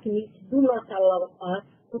techniques do not allow us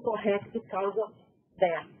to correct the cause of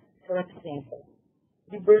death, for example.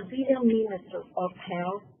 The Brazilian Ministry of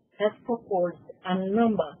Health has proposed a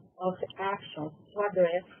number of actions to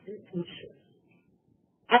address these issues.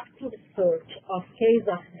 Active search of cases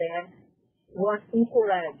of death was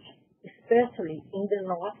encouraged, especially in the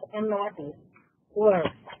North and Northeast,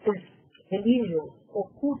 where, for religious or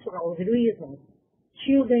cultural reasons,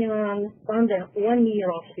 children under 1 year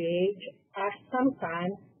of age are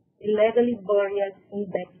sometimes illegally buried in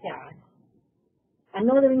backyards.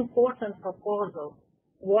 Another important proposal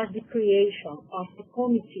was the creation of the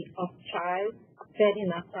Committee of Child,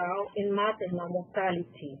 Perinatal, and Maternal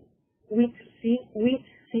Mortality, which seeks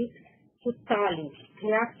to tally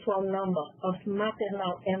the actual number of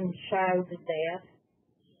maternal and child deaths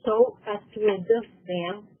so as to reduce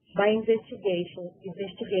them by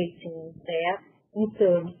investigating death in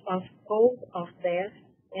terms of cause of death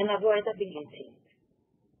and avoidability.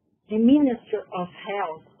 The Ministry of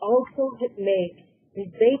Health also made the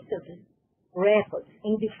data records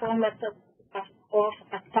in the format of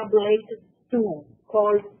a tabulated tool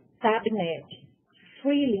called Tabnet,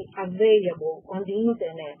 freely available on the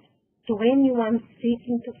Internet to anyone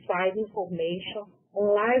seeking to find information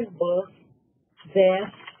on live birth,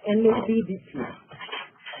 death, and morbidity.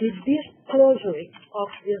 The disclosure of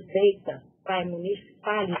this data by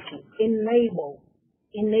municipality enables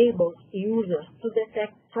users to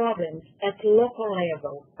detect problems at local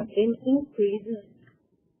level and increases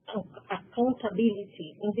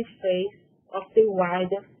accountability in the face of the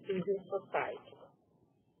wider civil society.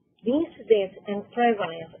 The incidence and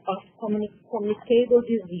prevalence of communicable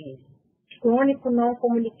disease, chronic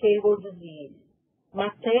non-communicable disease,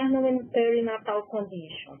 maternal and perinatal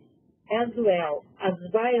conditions, as well as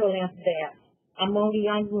violent death among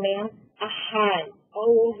young men are high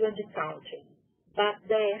all over the country, but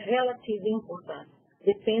their relative importance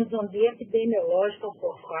depends on the epidemiological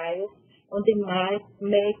profile on the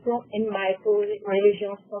macro and micro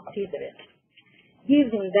regions considered.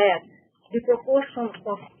 Given that the proportion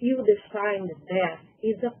of ill-defined death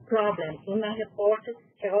is a problem in a reported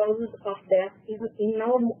causes of death in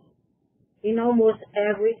almost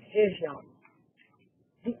every region.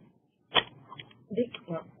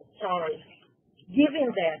 Given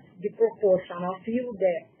that the proportion of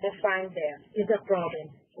ill-defined death is a problem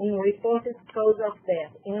in reported cause of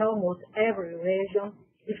death in almost every region,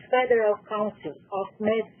 the Federal Council of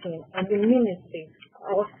Medicine and the Ministry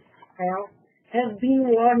of Health have been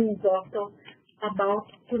warning doctors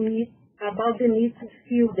about the need to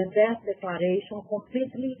fill the death declaration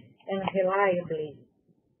completely and reliably.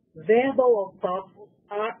 Verbal autopsies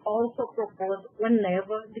are also proposed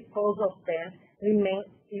whenever the cause of death remains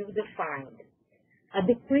ill-defined. A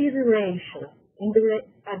decrease in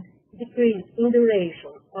the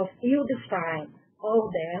ratio of ill-defined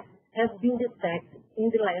or death has been detected in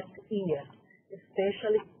the last years,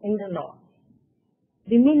 especially in the north.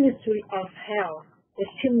 The Ministry of Health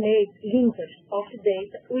estimates linkage of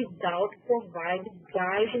data without providing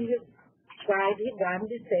guidance regarding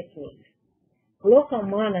the technique. Local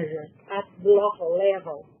managers at the local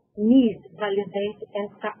level need valid and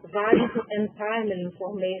timely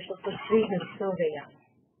information to trigger surveillance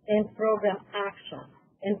and program action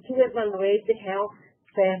and to evaluate the health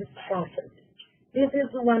service offered. This is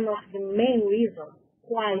one of the main reasons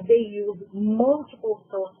why they use multiple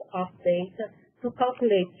sources of data to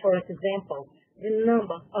calculate, for example, the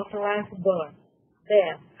number of live births,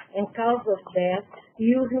 deaths, and cause of death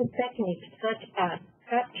using techniques such as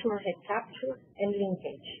capture, recapture, and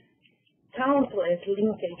linkage. Countless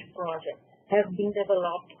linkage projects have been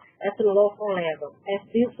developed at the local level, as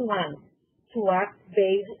this one, to act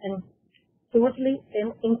based on thoroughly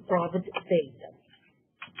and improved data.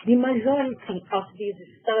 The majority of these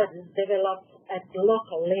studies developed at the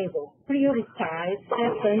local level prioritize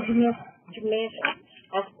certain dimensions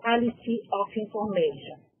of quality of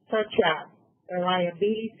information, such as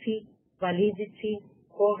reliability, validity,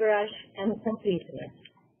 coverage, and completeness.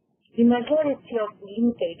 The majority of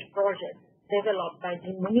linkage projects developed by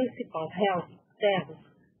the municipal health service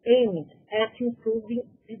aimed at improving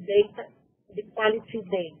the quality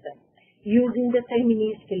data, using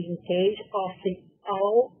deterministic linkage of the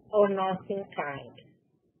all or nothing kind.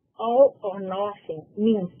 All or nothing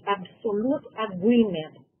means absolute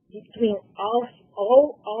agreement between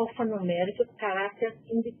all alphanumeric characters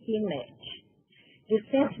in the key match. The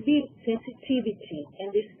sensitivity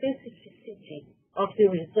and the specificity of the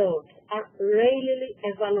results are rarely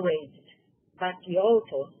evaluated, but the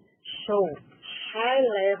authors show high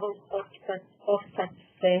levels of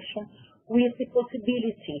satisfaction with the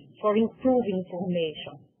possibility for improving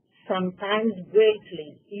information, sometimes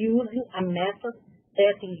greatly using a method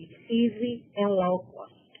that is easy and low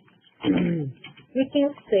cost. We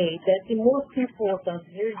can say that the most important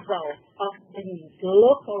results of these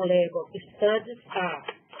local level studies are: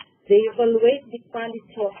 they evaluate the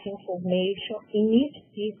quality of information in each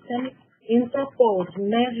system and propose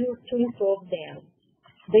measures to improve them.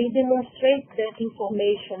 They demonstrate that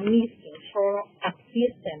information missing from a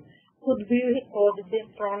system could be recovered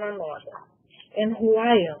from another. And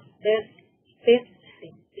while their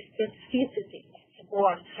specificity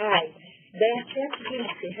was high, their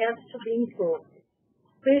accessibility has to be improved,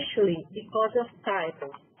 especially because of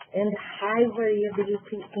typos and high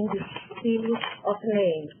variability in the spelling of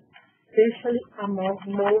names, especially among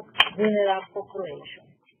more vulnerable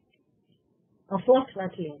populations.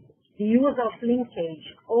 Unfortunately, the use of linkage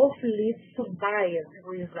also leads to biased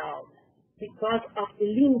results because of the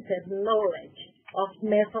limited knowledge of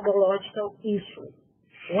methodological issues.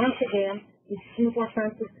 Once again, it's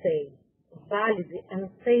important to say, valid and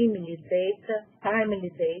timely data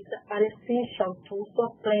are essential tools for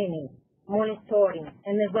planning, monitoring,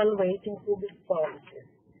 and evaluating public policies.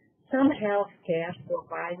 Some healthcare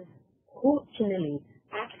providers routinely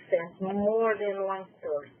access more than one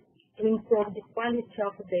source to improve the quality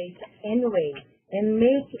of data anyway and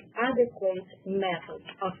make adequate methods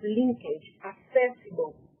of linkage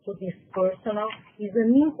accessible to this personnel is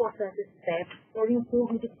an important step for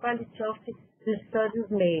improving the quality of the studies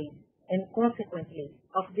made and consequently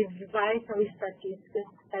of the vital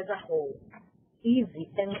statistics as a whole. Easy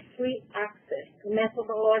and free access to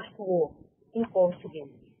methodological work in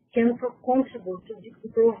Portuguese can contribute to the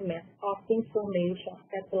improvement of information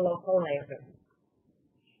at the local level.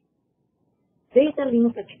 Data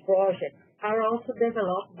linkage projects are also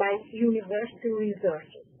developed by university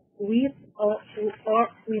researchers with or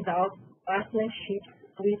without partnerships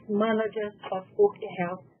with managers of public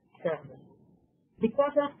health services.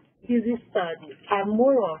 Because of these studies are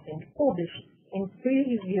more often published in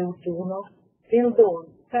peer-reviewed journals than those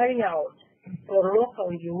carried out for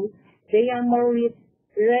local use, they are more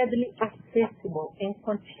readily accessible and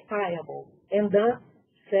quantifiable, and thus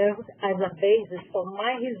serve as a basis for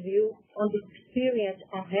my review on the experience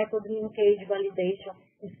of record linkage validation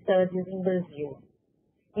studies in Brazil.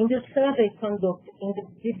 In the survey conducted in the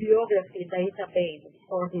bibliography database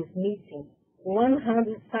for this meeting,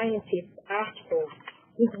 100 scientific articles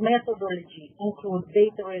whose methodology include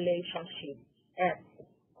data relationship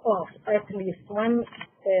of at least one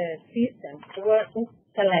system were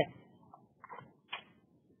selected.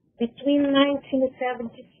 Between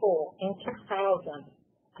 1974 and 2000,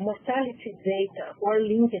 mortality data were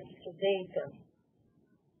linked to data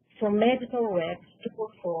from medical records to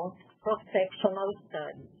perform cross-sectional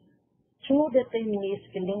studies. Two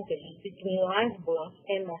deterministic linkages between live birth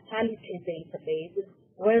and mortality databases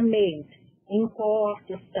were made in cohort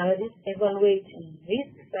studies evaluating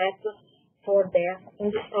risk factors for death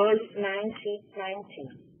in the early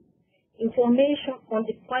 1990s. Information on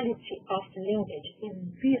the quality of the linkage is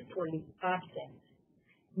virtually absent.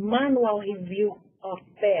 Manual review of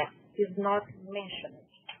pairs is not mentioned.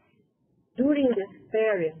 During this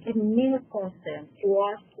period, the main concern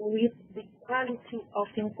was with the quality of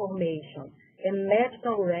information, and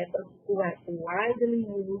medical records were widely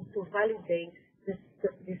used to validate the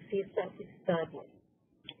system study.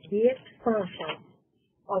 The expansion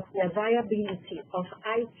of the viability of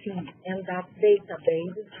IT and that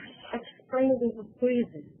databases explained the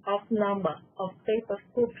increase of number of papers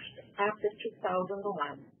published after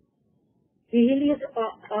 2001. The release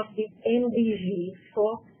of the MDG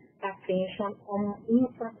focused attention on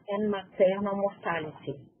infant and maternal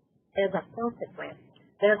mortality. As a consequence,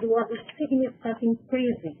 there was a significant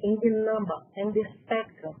increase in the number and the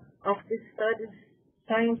spectrum of the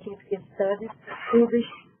scientific studies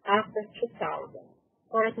published after 2000.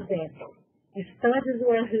 For example, the studies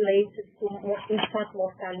were related to infant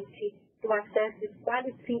mortality to assess the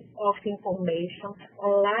quality of information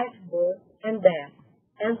on live birth and death,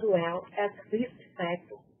 as well as risk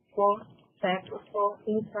factors for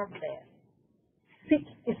infant death. 6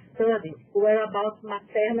 studies were about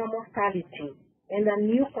maternal mortality, and a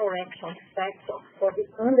new correction factor for the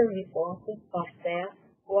underreporting of death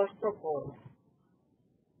was proposed.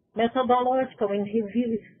 Methodological and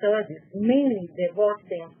review studies mainly devote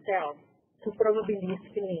themselves to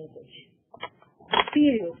probabilistic linkage. The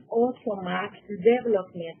period also marks the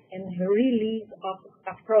development and release of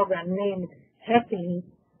a program named HappyLink,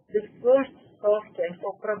 the first software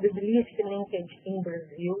for probabilistic linkage in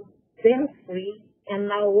Brazil, then free and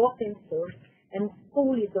now open source and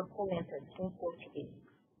fully documented in Portuguese.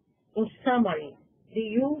 In summary, the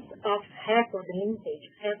use of record linkage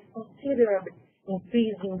has considerably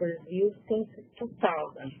increased in Brazil since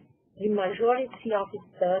 2000. The majority of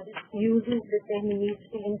studies uses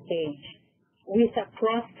deterministic linkage with a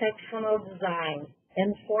cross-sectional design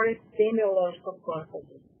and for epidemiological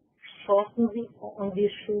purposes, focusing on the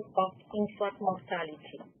issue of infant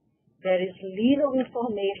mortality. There is little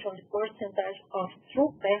information on the percentage of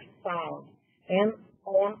true deaths found and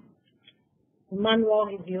on manual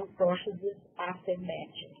review processes after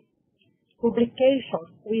matching. Publications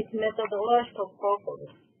with methodological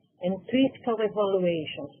purposes and critical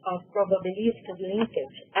evaluations of probabilistic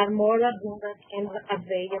linkage are more abundant and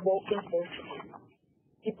available in Portuguese.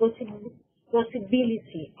 The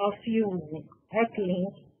possibility of using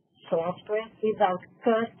HackLink software without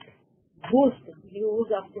cost boosted the use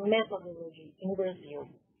of the methodology in Brazil.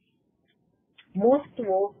 Most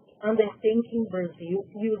work undertaken in Brazil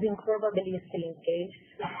using probabilistic linkage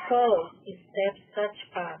follows steps such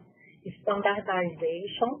as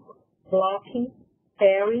standardization, blocking,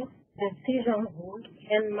 pairing, decision rules,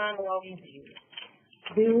 and manual review.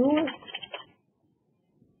 The rules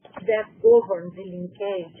that govern the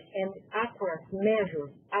linkage and accurate measures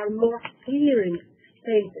are more clearly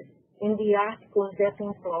stated in the articles that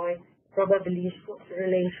employ probabilistic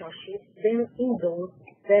relationships than in those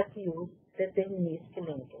that use deterministic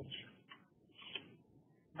linkage.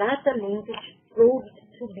 Data linkage proved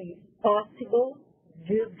to be possible,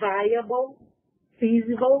 viable,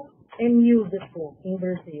 feasible, and useful in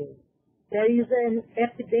Brazil. There is an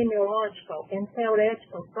epidemiological and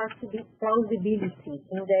theoretical plausibility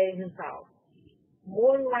in their results.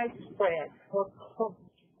 More widespread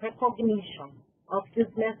recognition of this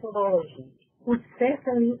methodology would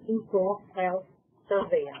certainly improve health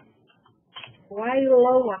surveillance. While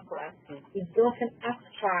low accuracy is often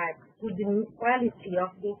ascribed to the quality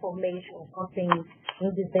of the information contained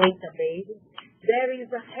in the database, there is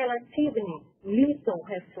a relatively little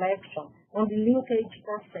reflection on the linkage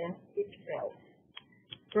process itself.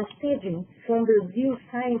 Proceedings from Brazil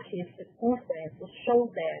scientific conferences show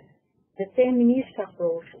that deterministic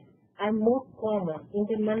approaches are more common in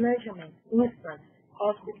the management instance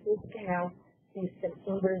of the public health system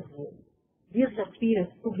in Brazil. This appears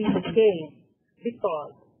to be the case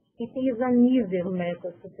because it is an easier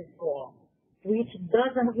method to perform, which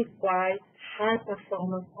doesn't require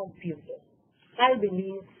high-performance computers. I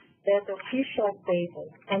believe that official papers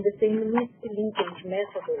on deterministic linkage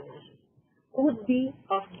methodology could be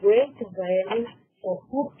of great value or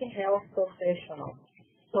public health professionals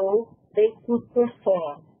so they could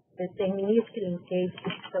perform deterministic linkage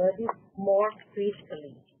studies more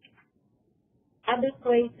critically.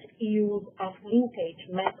 Adequate use of linkage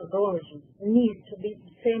methodology needs to be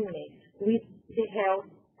disseminated with the health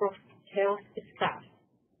staff,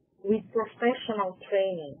 with professional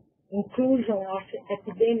training, inclusion of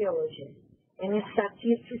epidemiology and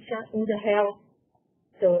statistics in the health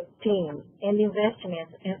team, and investment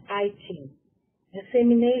in IT.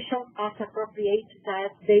 Dissemination of appropriate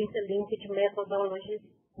data linkage methodologies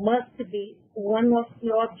must be one of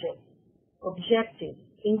the objectives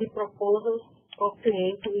in the proposals of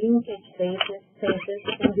creating linkage data centers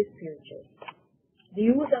in the future. The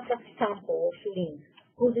use of a sample of links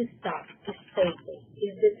whose status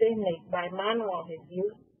is determined by manual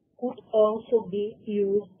review could also be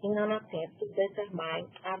used in an attempt to determine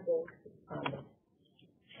a gold standard.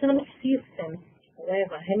 Some systems,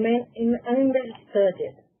 however, remain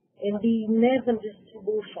understudied, and the uneven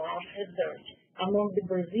distribution of research among the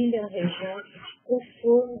Brazilian regions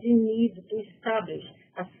confirm the need to establish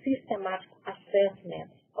a systematic assessment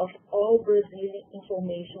of all Brazilian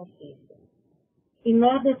information systems. In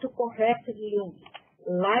order to correctly link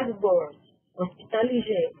live births,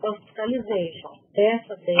 hospitalization, death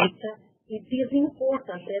data, it is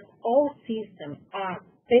important that all systems are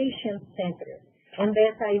patient-centered and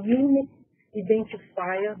that a unique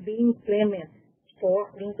identifier be implemented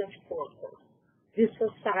for linkage purposes. The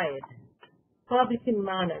society, public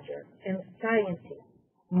managers, and scientists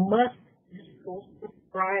must discuss the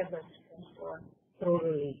privacy concern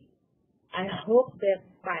thoroughly. I hope that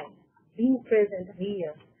by being present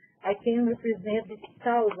here, I can represent the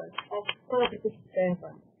thousands of public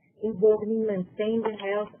servants involved in maintaining the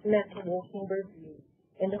health network in Brazil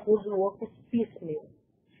and whose work is piecemeal,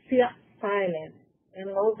 silent,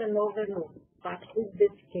 and often overlooked, but whose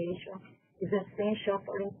dedication is essential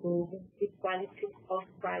for improving the quality of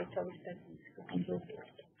vital statistics in Brazil.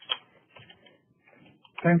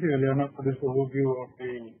 Thank you, Eliane, for this overview of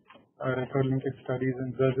the record linkage studies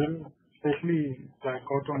in Brazil, especially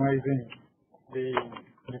dichotomizing the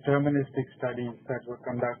deterministic studies that were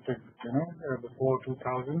conducted, before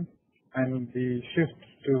 2000, and the shift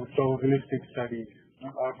to probabilistic studies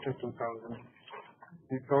after 2000.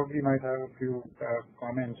 We probably might have a few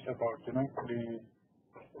comments about, the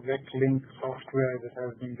VecLink software that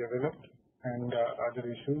has been developed and other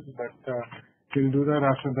issues, but we'll do that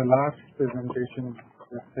after the last presentation of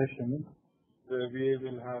this session, where we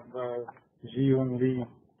will have Ji-Youn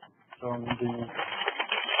from the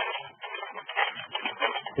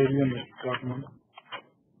Eliane government.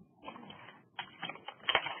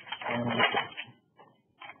 And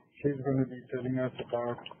she's going to be telling us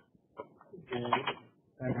about the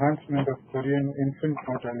enhancement of Korean infant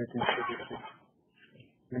mortality statistics,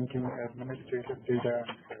 linking administrative data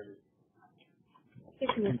and service.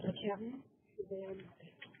 Thank you, Mr. Chairman.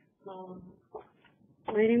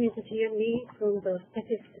 My name is Ji-Youn from the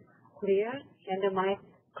Statistics Korea, and my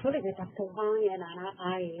colleague Dr. Wang and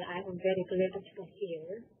I am very glad to be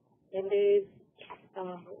here. And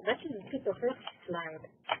let's look the first slide.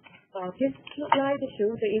 This slide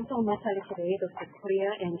shows the infant mortality rate of Korea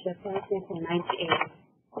and Japan since 1998.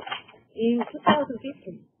 In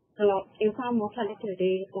 2015, the infant mortality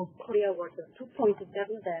rate of Korea was 2.7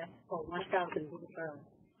 deaths per 1,000 births.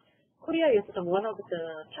 Korea is one of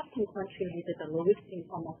the top 10 countries with the lowest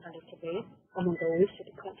infant mortality rate among the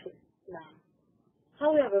OECD countries now.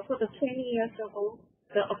 However, for the 20 years ago,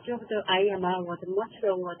 the observed IMR was much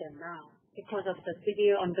lower than now because of the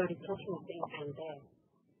severe under-reporting of the infant death.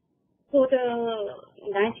 For the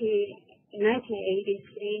 1983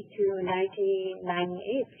 to 1998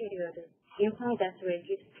 period, infant death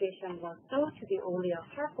registration was thought to be only a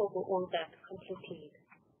half of all deaths completed.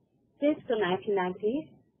 Since the 1990s,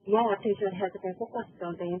 more attention has been focused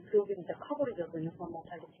on improving the coverage of infant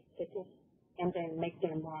mortality statistics and then make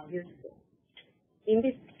them more useful. In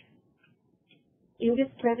this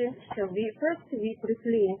presentation, we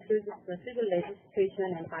briefly introduce the civil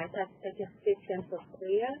registration and vital statistics of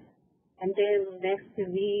Korea, and then next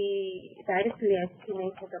we directly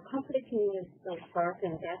estimate the completeness of birth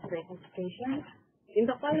and death registration. In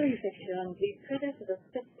the following section, we present the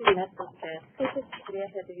specific methods that Statistics Korea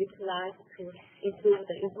has utilized to improve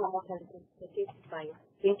the infant mortality statistics by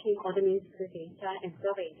linking administrative data and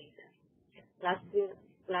survey data.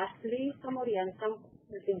 Lastly, summary and some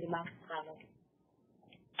closing remarks follow.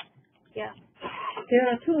 There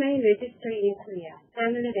are two main registers in Korea,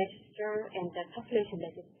 family register and the population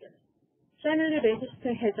register. Family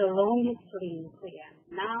register has a long history in Korea.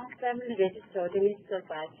 Now, family register administered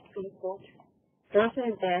by Supreme Court. Birth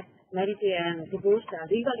and death, marriage and divorce are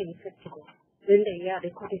legally acceptable. when they are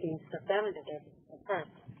recorded into the family register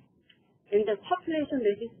first. And the population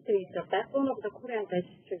register is the backbone of the Korean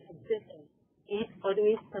registration system. It is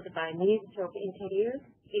administered by Ministry of Interior.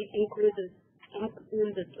 It includes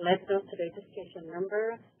residence registration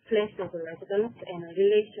number, place of residence, and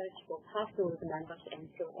relationship of household members, and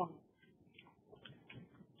so on.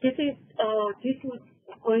 This would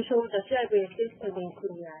show the CIVS system in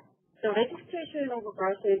Korea. The registration of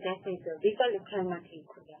birth and death is a legal requirement in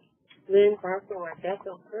Korea. When birth or death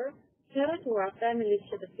occurs, parents or families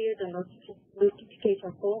should fill the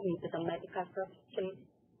notification form with the medical certificate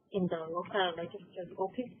in the local registration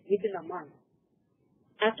office within a month.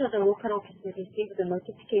 After the local office receives the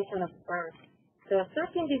notification of birth, the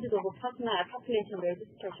 13 digits of personal population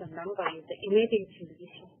registration number is immediately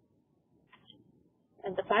issued.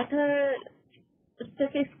 And the vital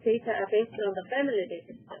statistics data are based on the family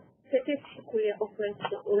register. Statistics Korea operates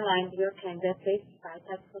the online real-time web-based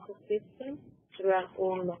vital process system throughout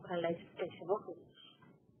all local registration offices.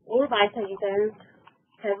 All vital events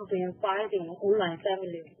have been filed in online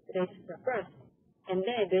family register first, and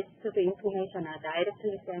then registered information are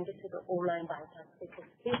directly sent to the online vital status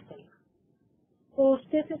system. For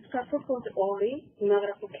statistical purposes only,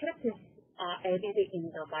 demographic characters are added in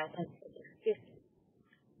the vital status system.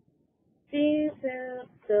 Since the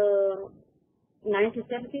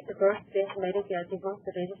 1970s, the birth, death, marriage, and divorce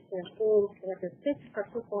registration forms were the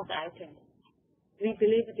statistical purpose items. We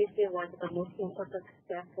believe this was the most important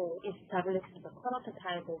step for establishing the current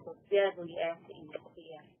type of CIVS in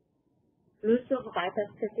Korea. Rules of vital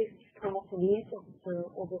statistics promote means of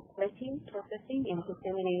collecting, processing, and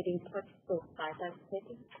disseminating purchase of vital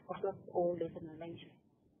statistics across all regional nations.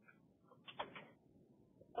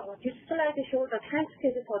 This slide shows the time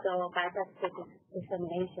schedule for the vital statistics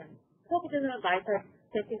dissemination. Provisional vital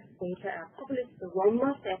statistics data are published 1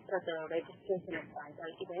 month after the registration of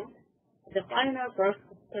vital event. The final birth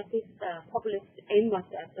statistics are published 8 months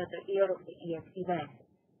after the year of the event.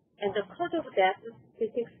 And the cause of death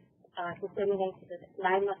statistics are disseminated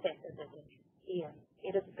 9 months after the year.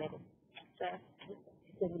 It is better. Fast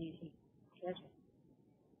dissemination. Yes.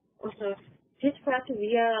 Also, this part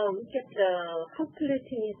we are looking at the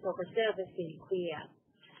completeness of the service in Korea.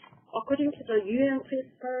 According to the UN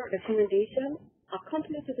principal recommendation, a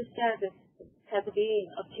complete service has been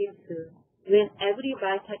achieved when every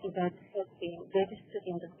vital event has been registered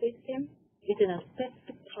in the system within a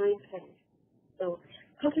specific time period. So,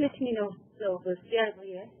 completeness of the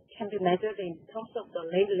CIVS can be measured in terms of the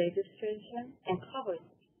late registration and coverage.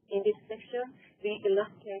 In this section, we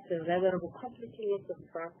illustrate the level of completeness of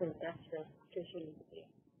birth and death registration in Korea.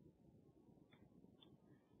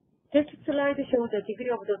 This slide shows the degree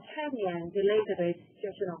of the timely and delayed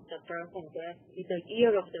registration of the birth and death with the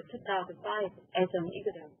year of the 2005 as an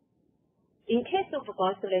example. In case of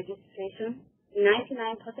birth registration,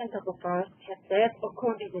 99% of births that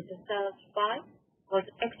occurred in 2005 was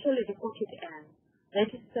actually reported and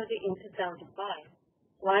registered in 2005,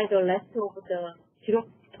 while the rest of the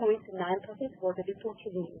 0.9% was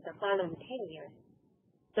reported in the following 10 years.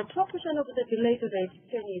 The proportion of the delayed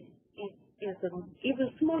registration is even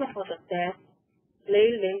smaller for the death.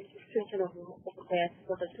 Late registration of death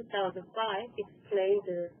for the 2005 explained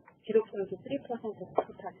 0.3% of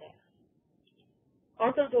total death.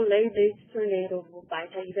 Although the late registration rate of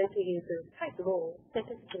vital event is quite low,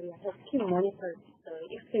 statistically has been monitored the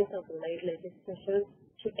extent of late registration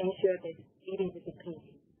to ensure that it is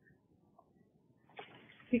decreasing.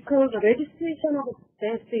 Because the registration of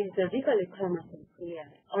death is a legal requirement in Korea,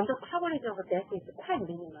 and the coverage of death is quite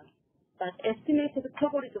minimal. But estimated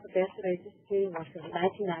coverage of death registry was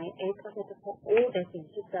 99.8% for all deaths in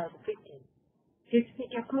 2015. This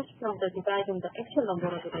figure comes from the dividing the actual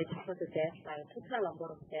number of registered deaths by total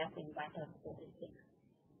number of deaths in vital statistics.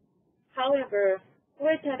 However,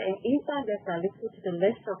 Freitas and infant deaths are reported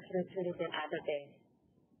less accurately than other deaths.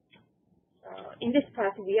 In this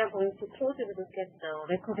part, we are going to closely look at the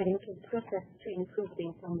recording process to improve the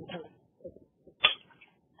information.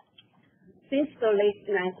 Since the late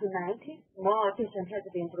 1990s, more attention has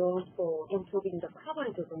been drawn for improving the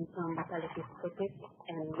coverage of infant mortality statistics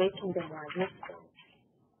and making them more useful.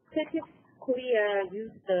 Statistics Korea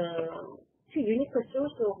used the two unique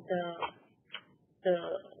sources of the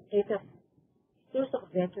data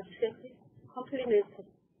statistics, complement the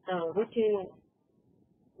routine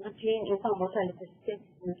infant mortality statistics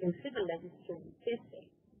using civil registration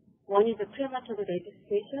system. One is the premature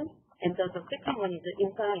registration, and the second one is the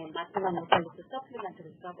infant and maternal mortality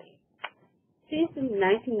supplementary survey. Since the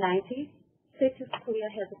 1990s, Statistics Korea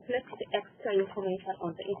has collected extra information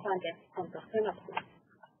on the infant death from the premature.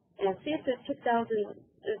 And since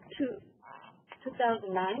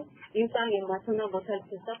 2009, infant and maternal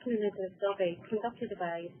mortality supplementary survey conducted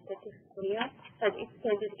by Statistics Korea has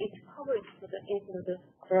extended its coverage to include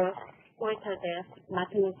birth, coital death,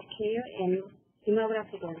 maternity care, and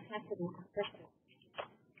demographic and scientific perspective.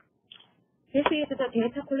 This is the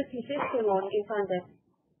data quality system on infant death.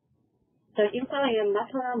 The infant and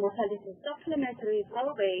maternal mortality supplementary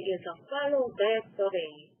survey is a follow-back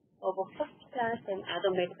survey of hospitals and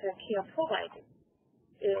other medical care providers.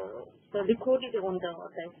 Recorded on the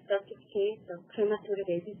certificate, the crematory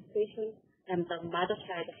registration, and the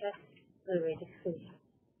mother-child health registration.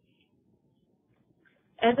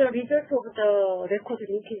 As a result of the record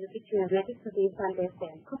linkage between registered infant deaths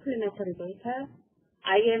and complementary data,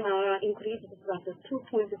 IMR increased from the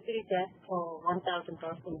 2.3 deaths per 1,000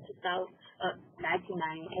 births in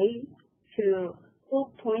 1998 to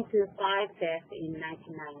 4.5 deaths in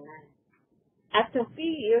 1999. After 3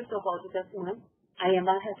 years of adjustment,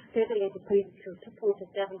 IMR has steadily decreased to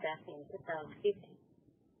 2.7 deaths in 2015.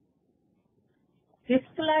 This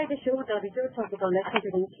slide shows the results of the record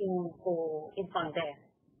linking for infant deaths.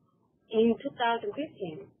 In 2015,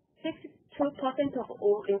 62% of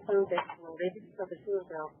all infant deaths were registered through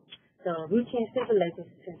the routine civil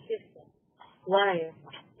registration system, while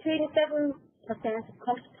 27%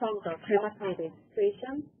 comes from the crematory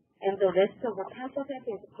registration, and the rest of the 10%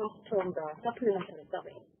 comes from the supplementary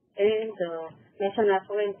survey and the National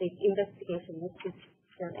Forensic Investigation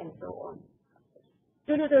Institution and so on.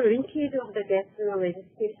 Due to the linkage of the death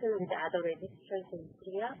registration with other registrations in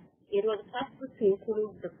Korea, it was possible to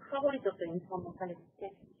improve the coverage of the infant mortality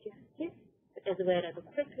statistics as well as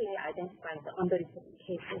quickly identify the underreported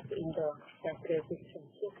cases in the death registration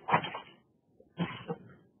system.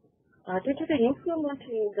 Due to the improvement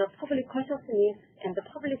in the public consciousness and the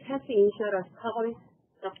public health insurance coverage,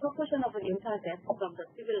 the proportion of infant deaths from the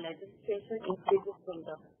civil registration increased from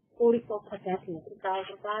the 44% in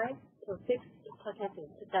 2005 to 60% in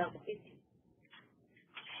 2015.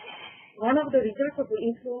 One of the results of the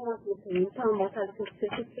improvement in infant mortality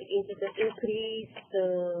statistics is the increased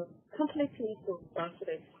completeness of birth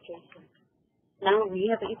registration. Now we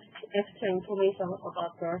have extra information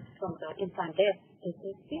about birth from the infant death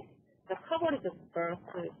statistics. The coverage of birth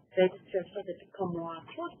registration has become more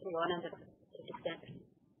close to 100%.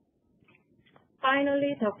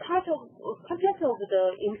 Finally, the content of the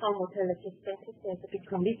infant mortality statistics has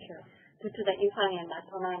become richer due to the infant and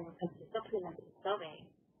maternal mortality supplementary survey.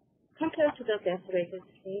 Compared to the death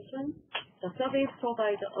registration, the surveys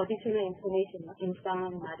provide additional information on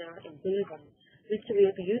infant, mother, and delivery, which will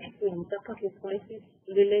be useful in supporting policies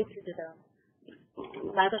related to the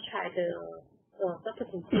mother-child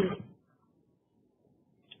supporting policy.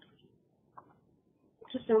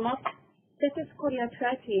 To sum up, Statistics Korea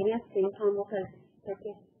tried to enhance the infant mortality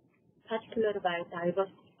statistics, particularly by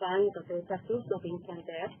diversifying the data source of infant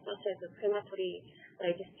deaths, such as the crematory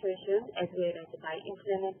registration, as well as by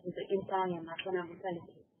implementing the infant and maternal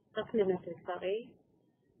mortality supplementary survey.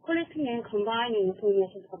 Collecting and combining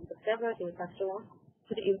information from the several data sources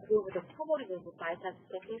could improve the coverage of vital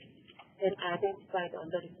statistics and identify the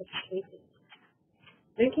underreported cases.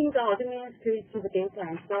 Linking the administrative data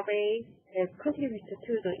and surveys has contributed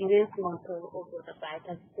to the enhancement of the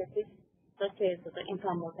vital statistics, such as the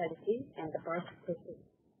infant mortality and the birth statistics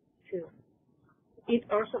too. It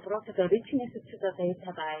also brought the richness to the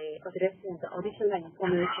data by addressing the additional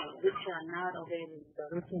information which are not available in the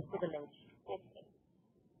routine civil registration.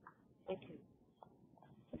 Thank you.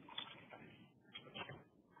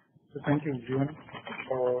 So thank you, Ji-Youn,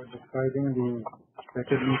 for describing the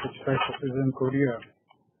record linkage practices in Korea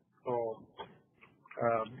for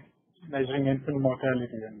measuring infant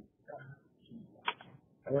mortality. And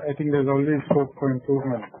I think there's always scope for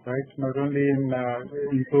improvement, right? Not only in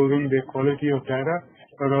improving the quality of data,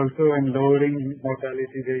 but also in lowering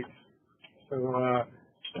mortality rates. So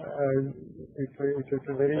it's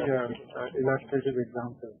a very illustrative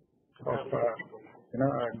example of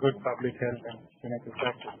good public health and clinical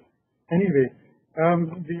practice. Anyway,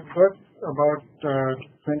 we've got about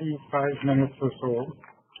 25 minutes or so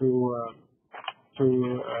to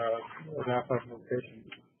wrap up the session.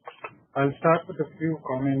 I'll start with a few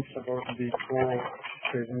comments about the 4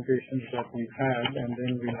 presentations that we had, and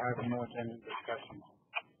then we'll have a more general discussion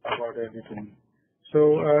about everything.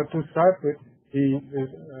 So to start with, the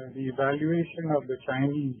evaluation of the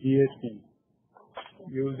Chinese GST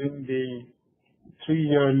using the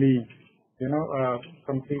 3-yearly,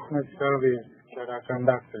 completeness surveys that are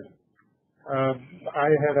conducted. I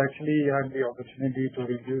had actually had the opportunity to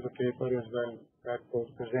review the paper as well that was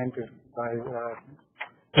presented by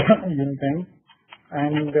Yun,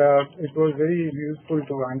 and it was very useful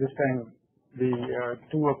to understand the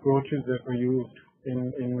 2 approaches that were used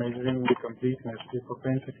in measuring the completeness, the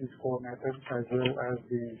propensity score method as well as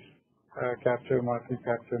the capture market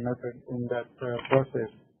capture method in that process.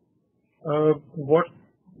 What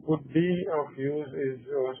would be of use is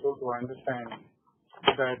also to understand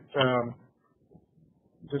that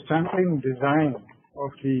the sampling design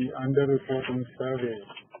of the underreporting survey,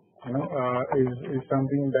 is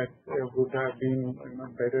something that would have been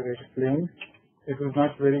better explained. It was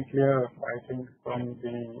not very clear, I think, from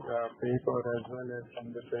the paper as well as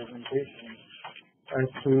from the presentation as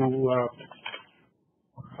to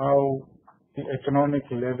how the economic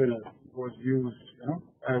level was used,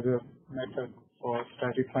 as a method for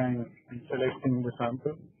stratifying and selecting the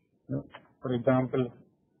sample. For example,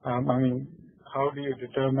 how do you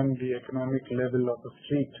determine the economic level of a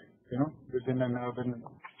street, within an urban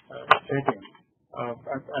setting?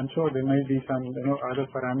 I'm sure there may be some, other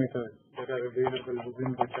parameters that are available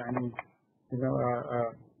within the Chinese,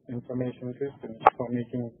 information systems for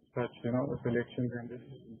making such, selections and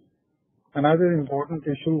decisions. Another important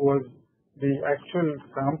issue was the actual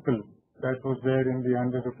sample that was there in the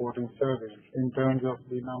underreporting survey in terms of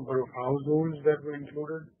the number of households that were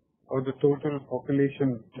included or the total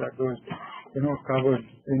population that was, covered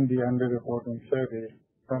in the underreporting survey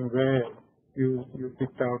from where you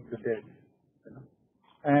picked out the deaths.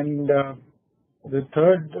 And the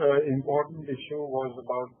third important issue was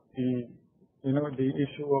about the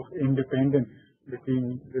issue of independence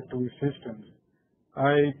between the two systems.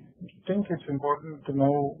 I think it's important to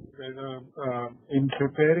know whether in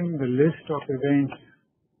preparing the list of events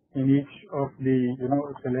in each of the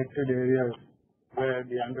selected areas where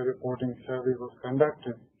the underreporting survey was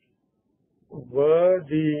conducted, were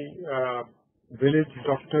the village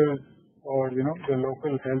doctors or the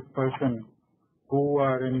local health person who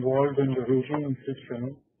are involved in the routine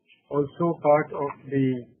system also part of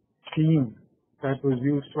the team that was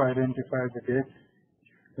used to identify the deaths?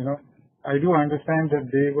 I do understand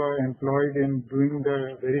that they were employed in doing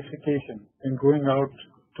the verification and going out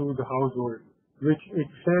to the household, which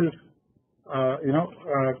itself,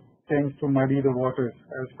 tends to muddy the waters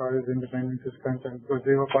as far as independence is concerned, because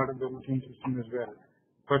they were part of the routine system as well.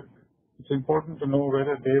 But it's important to know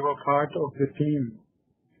whether they were part of the team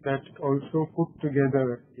that also put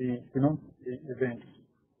together the events.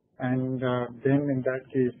 And then in that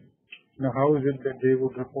case, how is it that they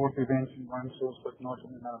would report events in one source but not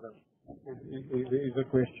in another? Is a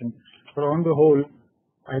question. But on the whole,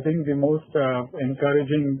 I think the most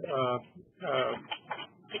encouraging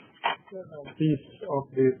piece of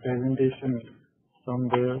the presentation from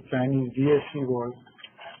the Chinese DSC was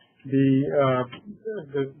the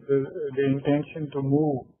intention to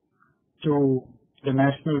move to the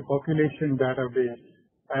national population database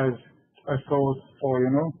as a source for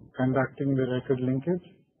conducting the record linkage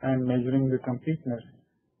and measuring the completeness,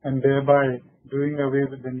 and thereby doing away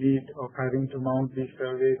with the need of having to mount these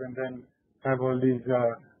surveys and then have all these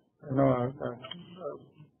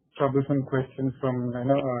troublesome questions from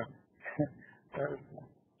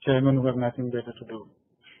chairmen who have nothing better to do.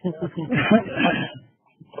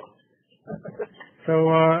 So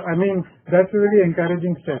that's a really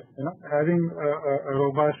encouraging step, having a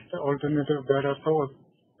robust alternative data source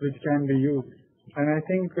which can be used, and I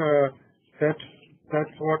think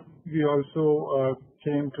that's what we also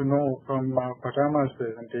came to know from Patama's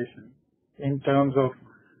presentation in terms of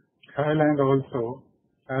Thailand also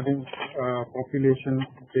having a population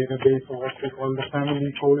database or what we call the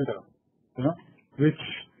family folder, which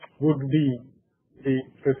would be the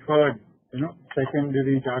preferred,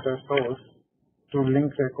 secondary data source to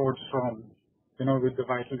link records from, with the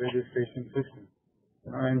vital registration system,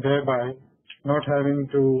 and thereby not having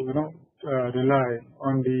to, rely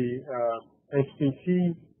on the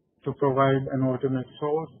SPC to provide an alternate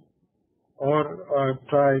source, or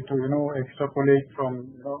try to extrapolate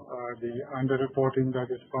from the underreporting that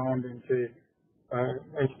is found in say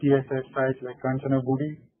HDSS sites like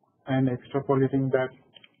Kanchanaburi and extrapolating that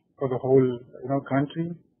for the whole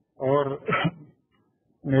country, or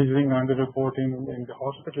measuring underreporting in the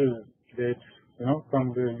hospital beds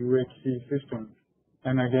from the UHC system,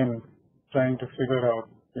 and again trying to figure out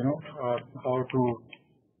how to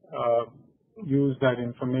use that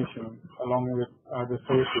information along with other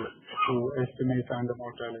sources to estimate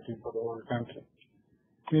undermortality for the whole country.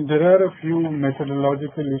 There are a few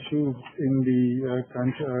methodological issues in the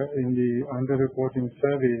underreporting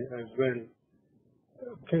survey as well.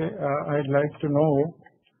 Okay, I'd like to know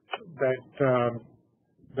that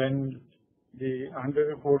when the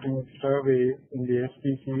underreporting survey in the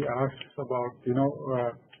SPC asks about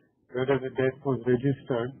whether the death was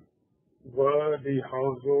registered, were the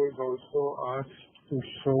households also asked to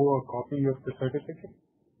show a copy of the certificate?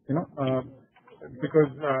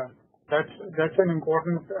 because that's an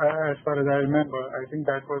important, as far as I remember, I think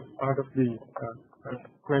that was part of the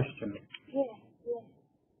question. Yes.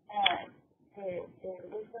 The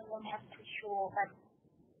listener has to show, but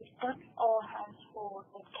it's not all households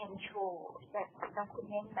that can show that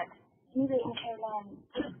document. But here in Thailand,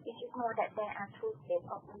 it is known that there are two states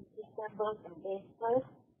of register birth and death.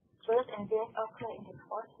 Birth and death occur in the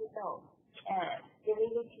hospital. The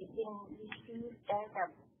relative being received as a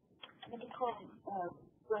medical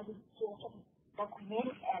registration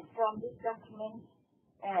document, and from this document,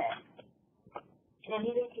 the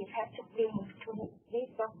relative has to bring this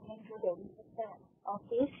document to the register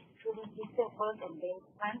office to register birth and death.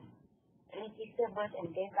 Once register birth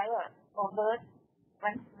and death, or birth,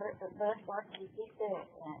 once birth was registered,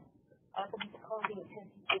 automatically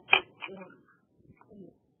certificate in.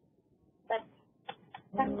 But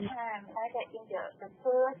sometimes, either in the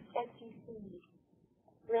first STC,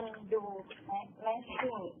 when we do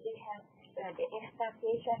matching, we have the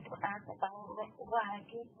expectation to ask about why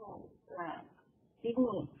people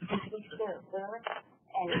didn't register birth,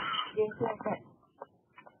 and they say that,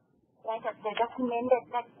 like the document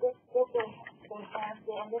that they have,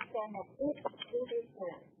 they understand that this is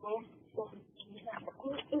the death certification,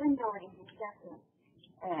 even though it is just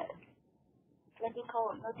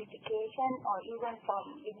medical notification, or even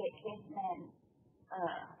from the case man, I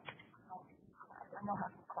don't know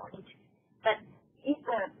how to call it, but if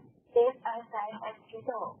the death outside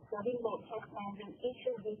hospital, the relate case man will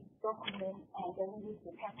issue this document, and the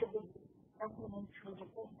relative has to bring this document to the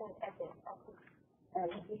person at the office,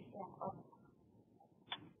 register office.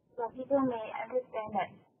 So people may understand that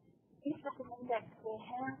this document that they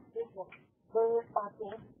have is a birth or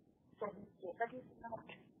death certificate, but it's not.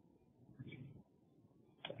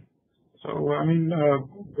 So, I mean,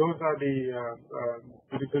 those are the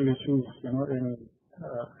critical issues, in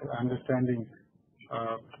understanding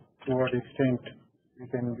to what extent we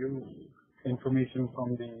can use information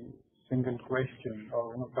from the single question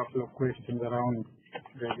or a couple of questions around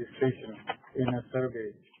registration in a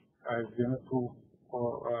survey as proof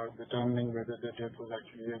for determining whether the death was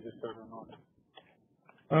actually registered or not.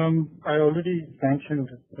 I already mentioned,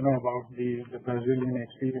 about the Brazilian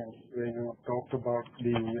experience, where you talked about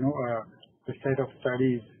the set of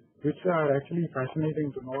studies, which are actually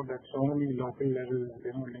fascinating to know that so many local level,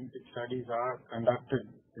 linkage studies are conducted,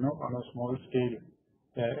 on a small scale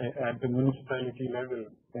at the municipality level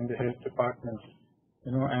in the health departments,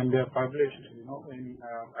 and they're published, in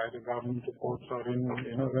either government reports or in,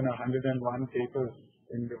 even 101 papers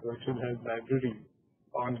in the virtual health library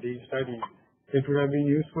on these studies. It would have been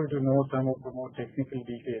useful to know some of the more technical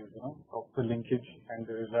details, of the linkage and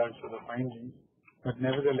the results of the findings. But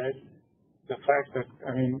nevertheless, the fact that,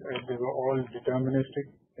 they were all deterministic,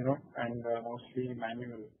 and mostly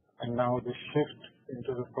manual. And now the shift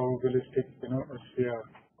into the probabilistic, sphere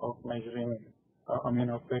of measuring,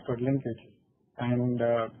 of record linkage. And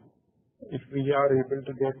if we are able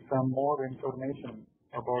to get some more information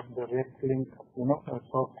about the REST-link,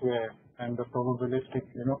 software and the probabilistic,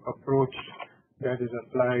 approach that is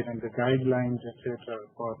applied, and the guidelines, etc.,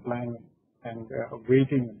 for applying and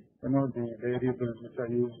weighting, the variables which are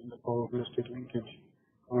used in the probabilistic linkage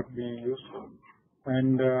would be useful.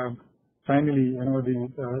 And finally,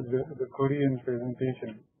 the Korean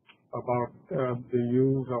presentation about the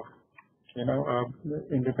use of,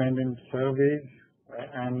 independent surveys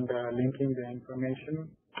and linking the information.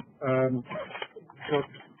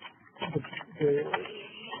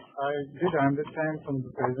 I did understand from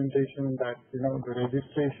the presentation that, the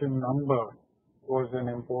registration number was an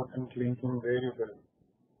important linking variable.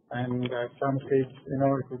 And at some stage,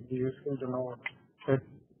 it would be useful to know that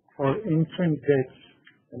for infant deaths,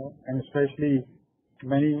 and especially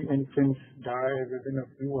many infants die within a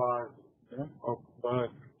few hours, of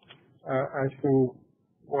birth, as to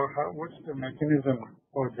what's the mechanism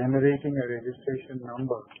for generating a registration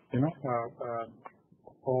number,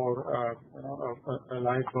 for a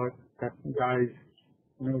live birth that dies,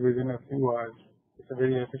 within a few hours. It's a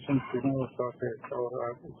very efficient, process, or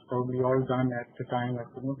it's probably all done at the time of,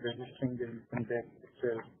 registering the infant death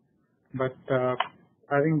itself. But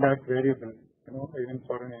having that variable, even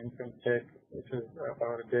for an infant death, which is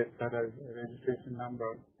or a death that has a registration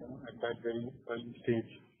number, at that very early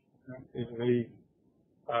stage, is very,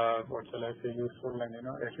 what shall I say, useful and,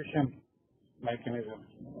 efficient mechanism,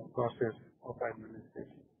 process of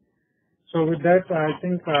administration. So with that, I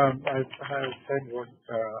think I have said what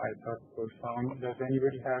I thought was found. Does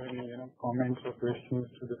anybody have any, comments or questions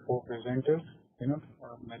to the four presenters,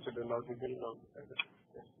 methodological or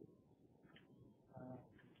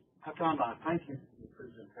Patama, thank you for the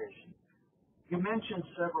presentation. You mentioned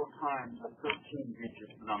several times a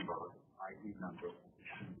 13-digit number, ID number.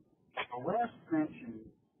 The last mention,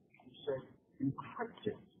 you said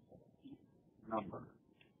encrypted number.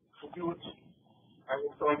 So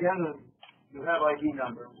again, you have ID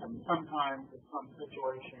numbers, and sometimes in some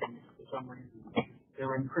situations, for some reason,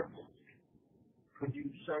 they're encrypted. Could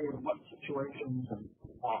you say in what situations and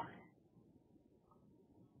why?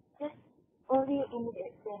 Just only in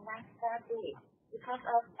the master day. Because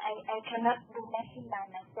I cannot do matching by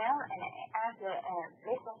myself, and I ask the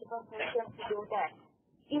responsible person to do that.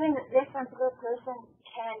 Even the responsible person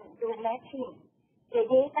can do matching. The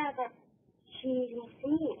data that she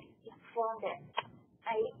receives is from the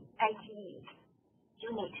IT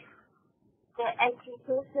unit. The IT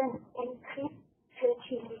person encrypts her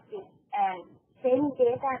digits and send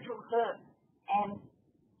data to her, and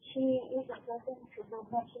she is a person to do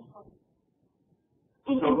matching for me.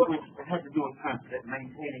 So it has to do with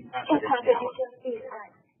maintaining confidentiality.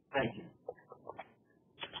 Right. Thank you.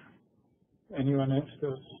 Anyone else?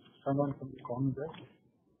 There's someone from the corner there.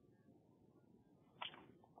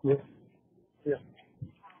 Yes. Yeah.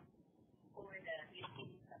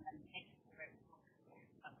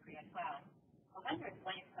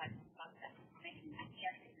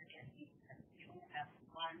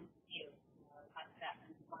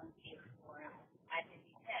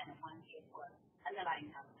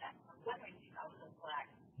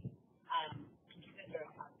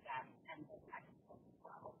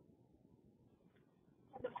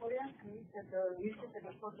 The Korean police usually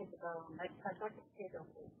reported medical certificate of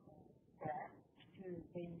that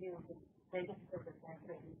they use to register the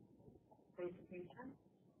verification.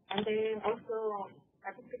 And then also,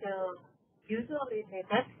 I think usually the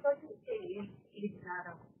death certificate is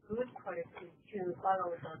not a good quality to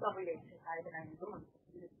follow the WHO guideline rules.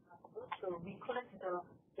 So we collect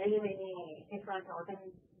many different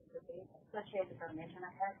organizations, such as the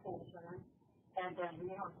National Health Insurance, and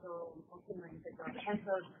we also working with the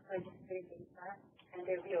cancer registry data, and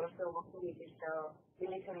then we also working with the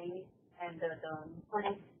military and the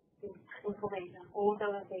police information, all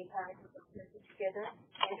the data together,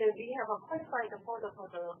 and then we have a qualified folder to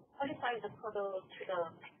the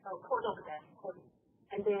code of that code,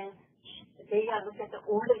 and then they are looking at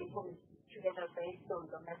all the information together based on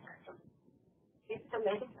the medical. If the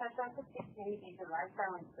medical certificate is write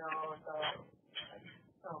down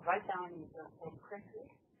write down the correctly,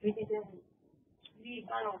 we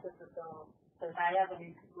follow the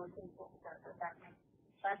diagram working for the document.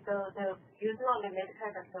 But the usually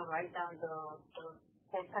medical doctor write down the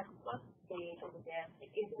certificate over there.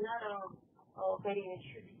 It is not a very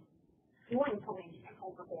more information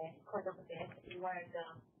over there because of that. Where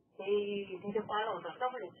they need to follow the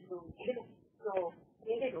WHO. So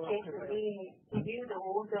in this case, we review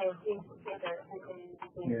all the things together and then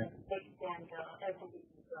extend everything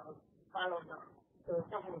to follow the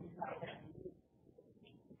WHO.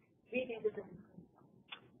 We did the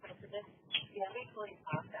president. Yeah, we fully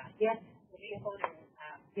passed that. Yes. We hold it.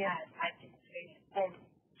 Yeah, I participated. And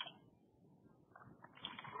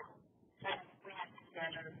we had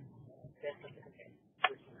standard certificate,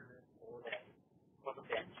 which is all the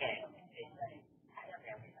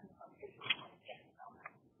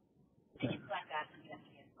things like that as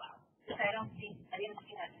well. I didn't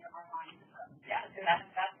see that in your online. Yeah,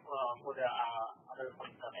 that's for the other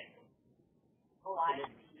point survey. Oh,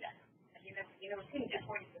 yeah. You never seen it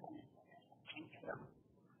before.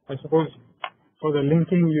 I suppose for the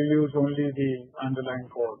linking you use only the underlying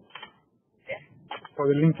code. Yes. For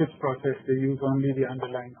the linkage process they use only the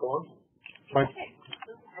underlying code. But okay.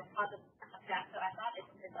 So I thought it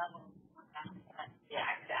was the double. Yeah,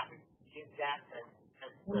 exactly. Use that as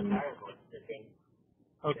the variable to think.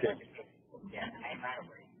 okay. Yeah, I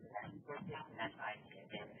remember. That's why I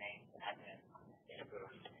did the name address.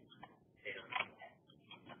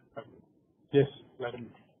 Yes,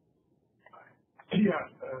 Vladimir. Yeah,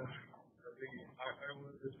 I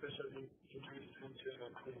was especially interested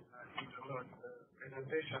in the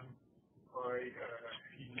presentation by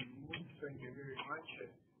Ji-Youn. Thank you very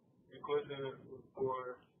much. Because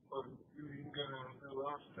during the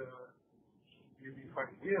last maybe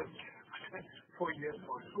 5 years, 4 years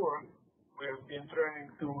for sure, we have been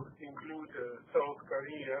trying to include South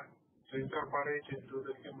Korea to incorporate into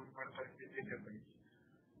the human mortality database.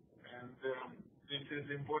 And this is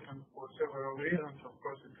important for several reasons. Of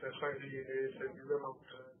course, it's a highly developed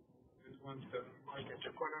advanced market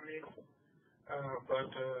economy.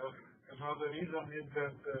 But another reason is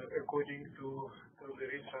that according to the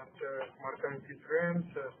recent mortality trends,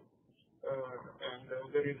 and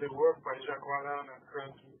there is a work by Jacques Valin and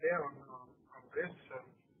Franz Midet on this,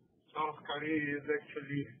 South Korea is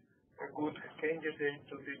actually a good candidate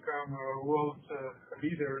to become a world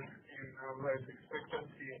leader in life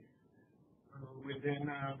expectancy within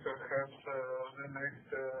perhaps the next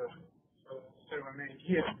 7-8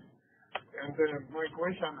 years. And my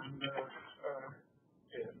question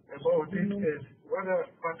about this is whether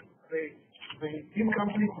the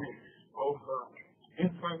incompleteness of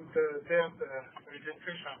infant death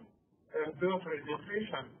registration and birth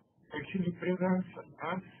registration actually prevents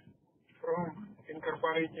us from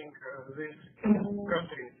incorporating this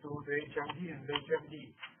country to the HMD and the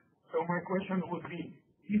HMD. So my question would be,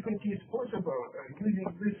 if it is possible using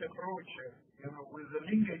this approach, with the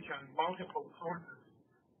linkage and multiple sources,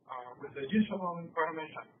 with additional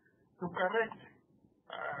information, to correct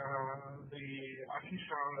the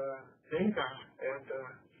official data at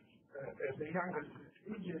the youngest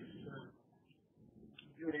stages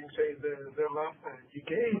during, say, the last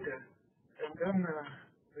decade, and then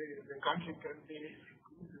the country can be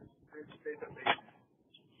this database.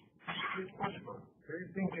 Is it possible? Do you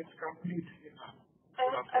think it's complete enough?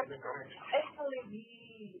 Actually,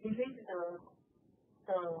 we think the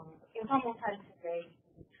information today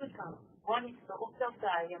two terms. One is the observed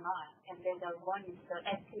IMI, and then the one is the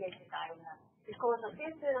estimated IMI. Because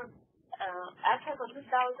since after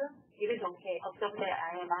 2000, it is okay, observed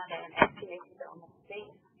IMI and estimated on the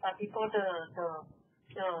state. But before the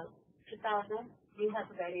 2000, we have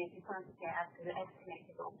very different gaps to the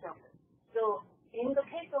estimated observed. So in the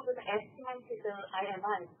case of the estimated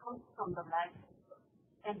IMI, it comes from the life.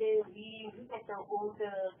 And then we look at all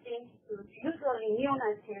the things. Usually,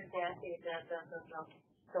 neonatal death is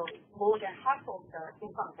so more than half of the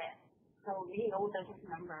infant death. So we know these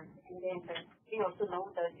numbers, and then we also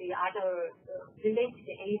know that the other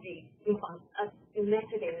related age infant,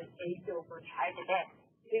 related age of child death.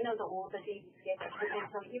 We know all the things together. And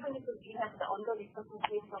so even if we have the ongoing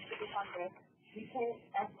percentage of the infant death, we can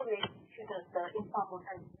estimate to the infant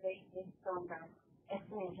mortality rate based on the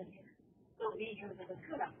estimation. So we use the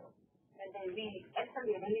two numbers, and then we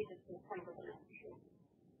actually related to kind of the issue.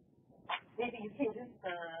 Maybe you can use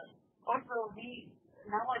also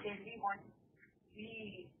nowadays we are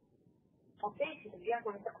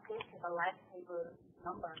going to update the life table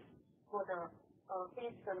numbers for the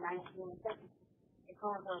since the 1970s,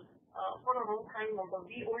 because for a long time ago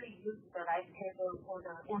we only used the life table for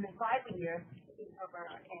the only 5 years interval,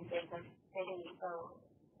 and then getting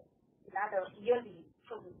another yearly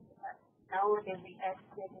progress. Nowadays we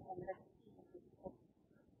estimate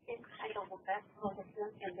it's kind of a best projection,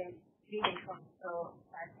 and then we make the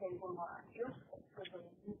life table more useful for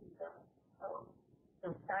using the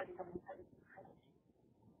study of mortality.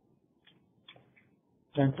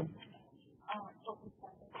 Thank you. I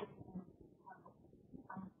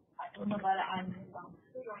don't know whether I'm wrong.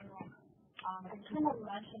 I kind of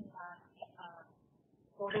mentioned that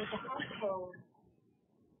for the household,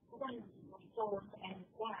 even source and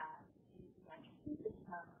gas is like 2%,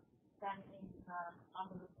 then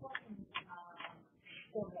on the reporting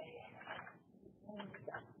survey,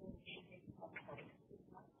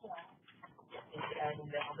 And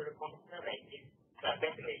on the reporting survey,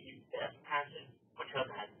 basically if the person for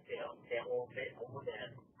children has failed, they all the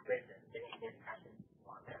residents they need this person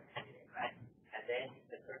on their candidate, right? And then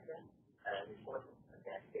the person reports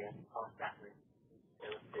that their house status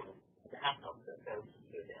goes to the household goes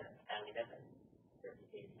to the family members. There's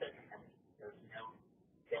certain there's no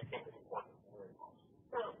definite reporting.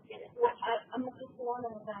 so I'm just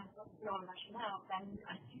wondering that what's your rationale? Then you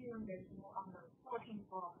assume there's more on the reporting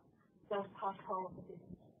for those households with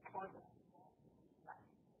disorders.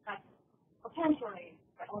 But potentially,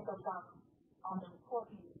 also some on the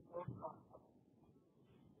reporting for those households.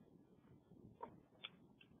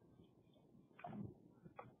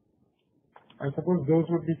 I suppose those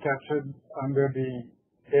would be captured under the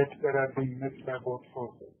dates that are being missed by both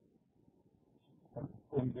sources.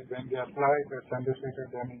 When they apply the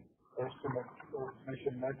standard-weighted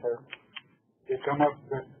estimation method, they come up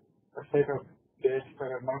with a set of dates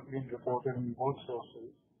that have not been reported in both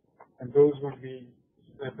sources, and those would be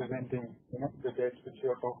representing, the dates which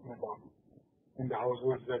you are talking about in the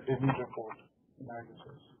households that didn't report in either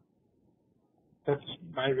source. That's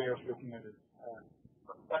my way of looking at it.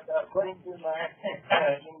 But according to my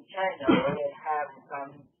in China, we have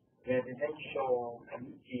some residential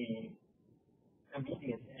communities, and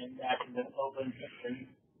at the urban section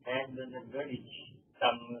and the village,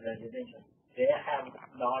 some residential, they have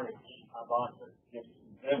knowledge about this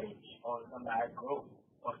village or some live group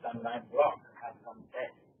or some live block have some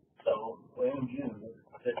text. So when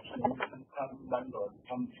the two members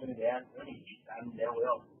come to their village, and they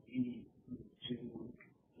will be to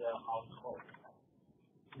the household.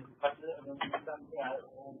 But something I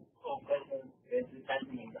also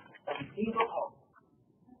sending a single call.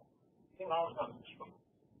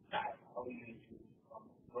 That how you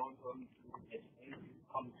go to this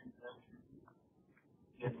come to the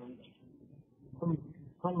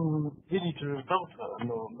some villager doctor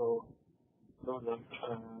know the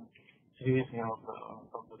situation of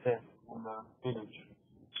the death in the village.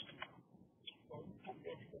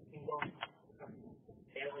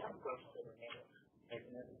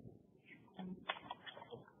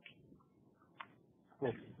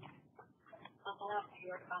 Yes. I'll add to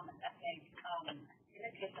your comment. I think in the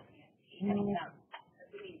case of PNC,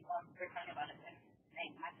 we're talking about a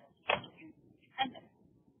same method independent.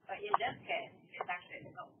 But in this case, it's actually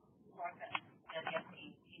more than the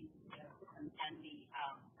DFT in the system and the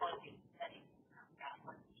quality setting,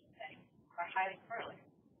 setting are highly correlated.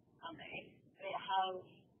 How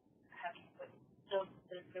have you put so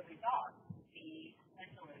the result, the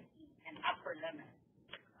essentially an upper limit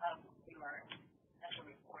of your essential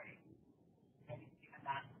reporting, and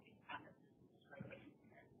that kind of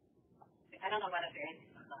I don't know whether there is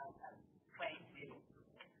a way to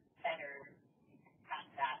better have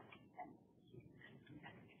that.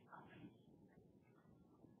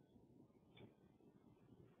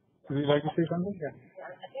 Would you like to say something? Yeah.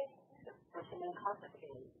 I think the main concept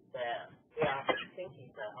is that we are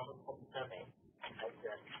thinking the outcome survey as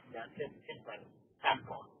different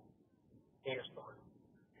sample data source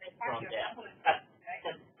from there.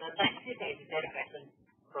 The scientific data collection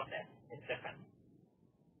process is different.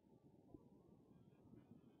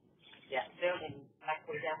 Yeah, so in, like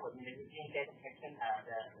for example, in the routine data collection,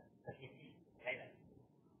 the PC data.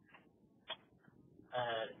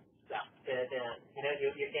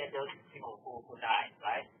 You get those people who die,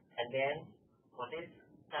 right? And then for this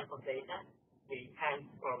sample data, we can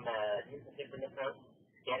from use a different approach,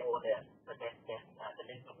 get all the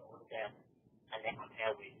list of all the deaths, and then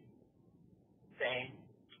compare with same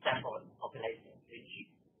sample population, which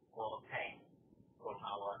will obtain from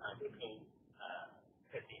our routine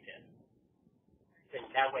procedure. So in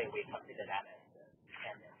that way, we consider that as a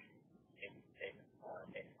standard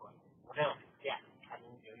data point. Well, yeah, I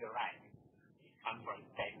mean, you're right. It comes from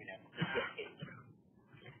the same,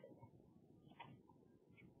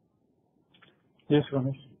 Yes,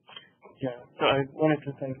 Ramesh. Yeah, so I wanted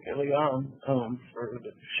to thank Eliane for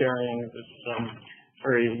sharing this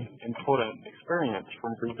very important experience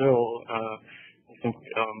from Brazil. I think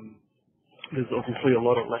there's obviously a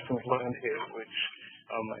lot of lessons learned here, which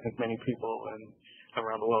I think many people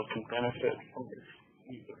around the world can benefit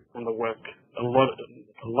from the work, a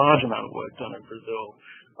large amount of work done in Brazil,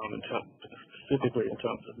 specifically in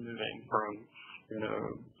terms of moving from,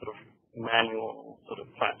 sort of manual, sort of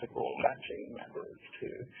classical matching methods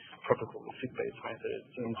to probabilistic-based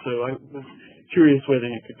methods. And so I was curious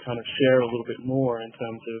whether you could kind of share a little bit more in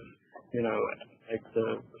terms of, like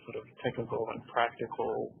the sort of technical and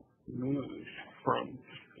practical move from,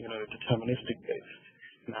 deterministic-based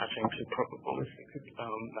matching to probabilistic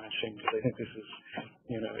matching, because I think this is,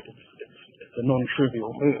 it's a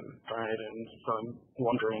non-trivial move, right? And so I'm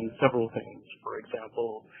wondering several things. For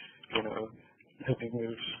example, have you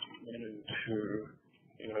moved to,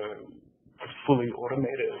 a fully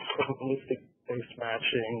automated probabilistic-based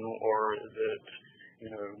matching, or is it,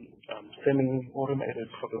 semi-automated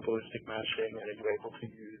probabilistic matching, and are you able to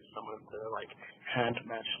use some of the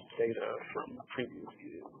hand-matched data from previous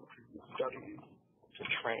years, previous studies to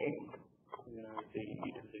train,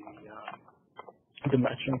 the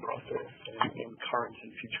matching process in current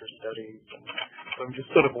and future studies? And so I'm just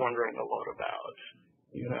sort of wondering a lot about,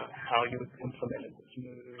 how you implemented this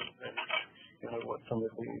move, and what some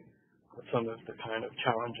of the kind of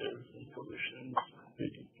challenges and solutions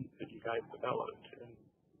that you guys developed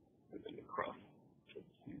within the cross.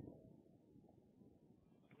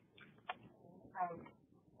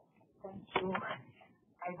 Thank you.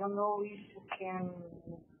 I don't know if you can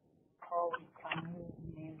call it a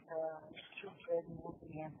movement, structured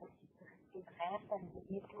movement. It happened,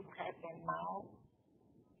 it will happen now.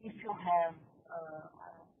 If you have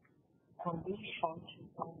condition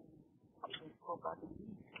to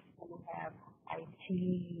probability, you have IT,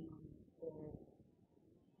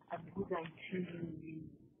 a good IT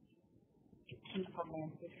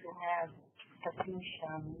equipment, if you have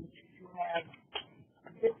solution, if you have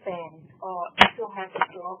depends, or if you have a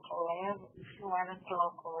local level, if you are at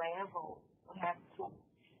local level, you have to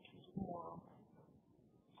do more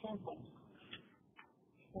simple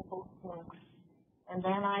things. And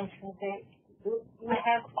then I think that we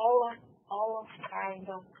have all of kind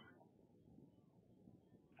of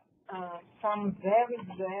some very,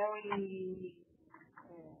 very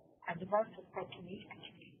advanced techniques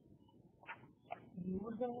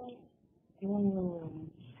using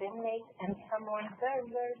simulate and someone very,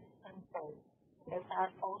 very simple that are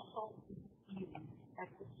also used at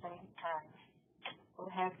the same time. We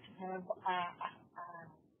have to have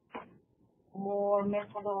more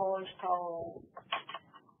methodological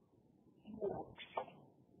works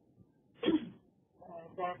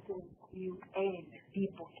that you aid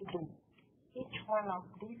people to do. Each one of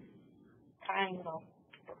these kind of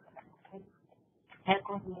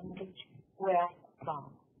record language well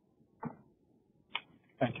done.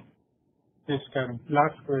 Thank you. Yes, Karen.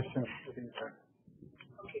 Last question. Okay,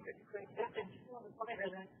 good. Great. Just want to comment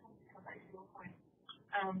on that. Come back to your point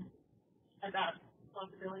about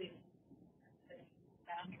responsibility and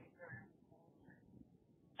boundaries.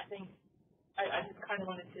 I think I just kind of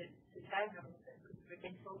wanted to tag them because we've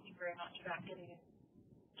been talking very much about getting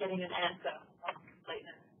an answer on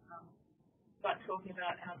completeness, but talking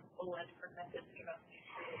about how all our different methods give us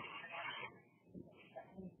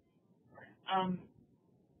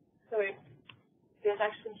so there's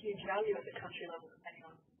actually huge value at the country level depending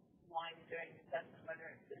on why you're doing the assessment, whether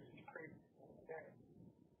it's just improved or whether it's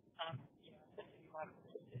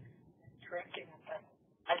correcting it. But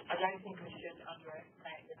I don't think we should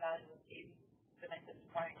underestimate the value of these the methods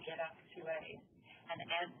trying to get us to an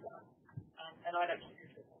answer. And I'd actually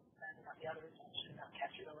be concerned about the other assumption about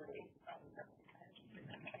catchability.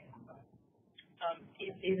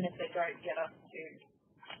 Even if they don't get us to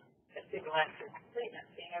a single answer of completeness,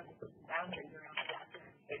 being able to put boundaries around that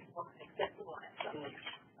is what's an acceptable answer.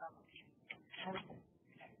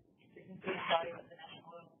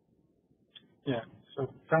 Yeah, so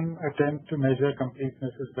some attempt to measure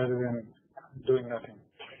completeness is better than doing nothing.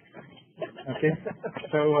 Okay,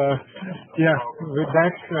 so yeah, with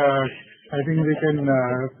that, I think we can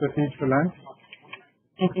proceed to lunch.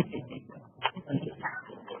 Thank you.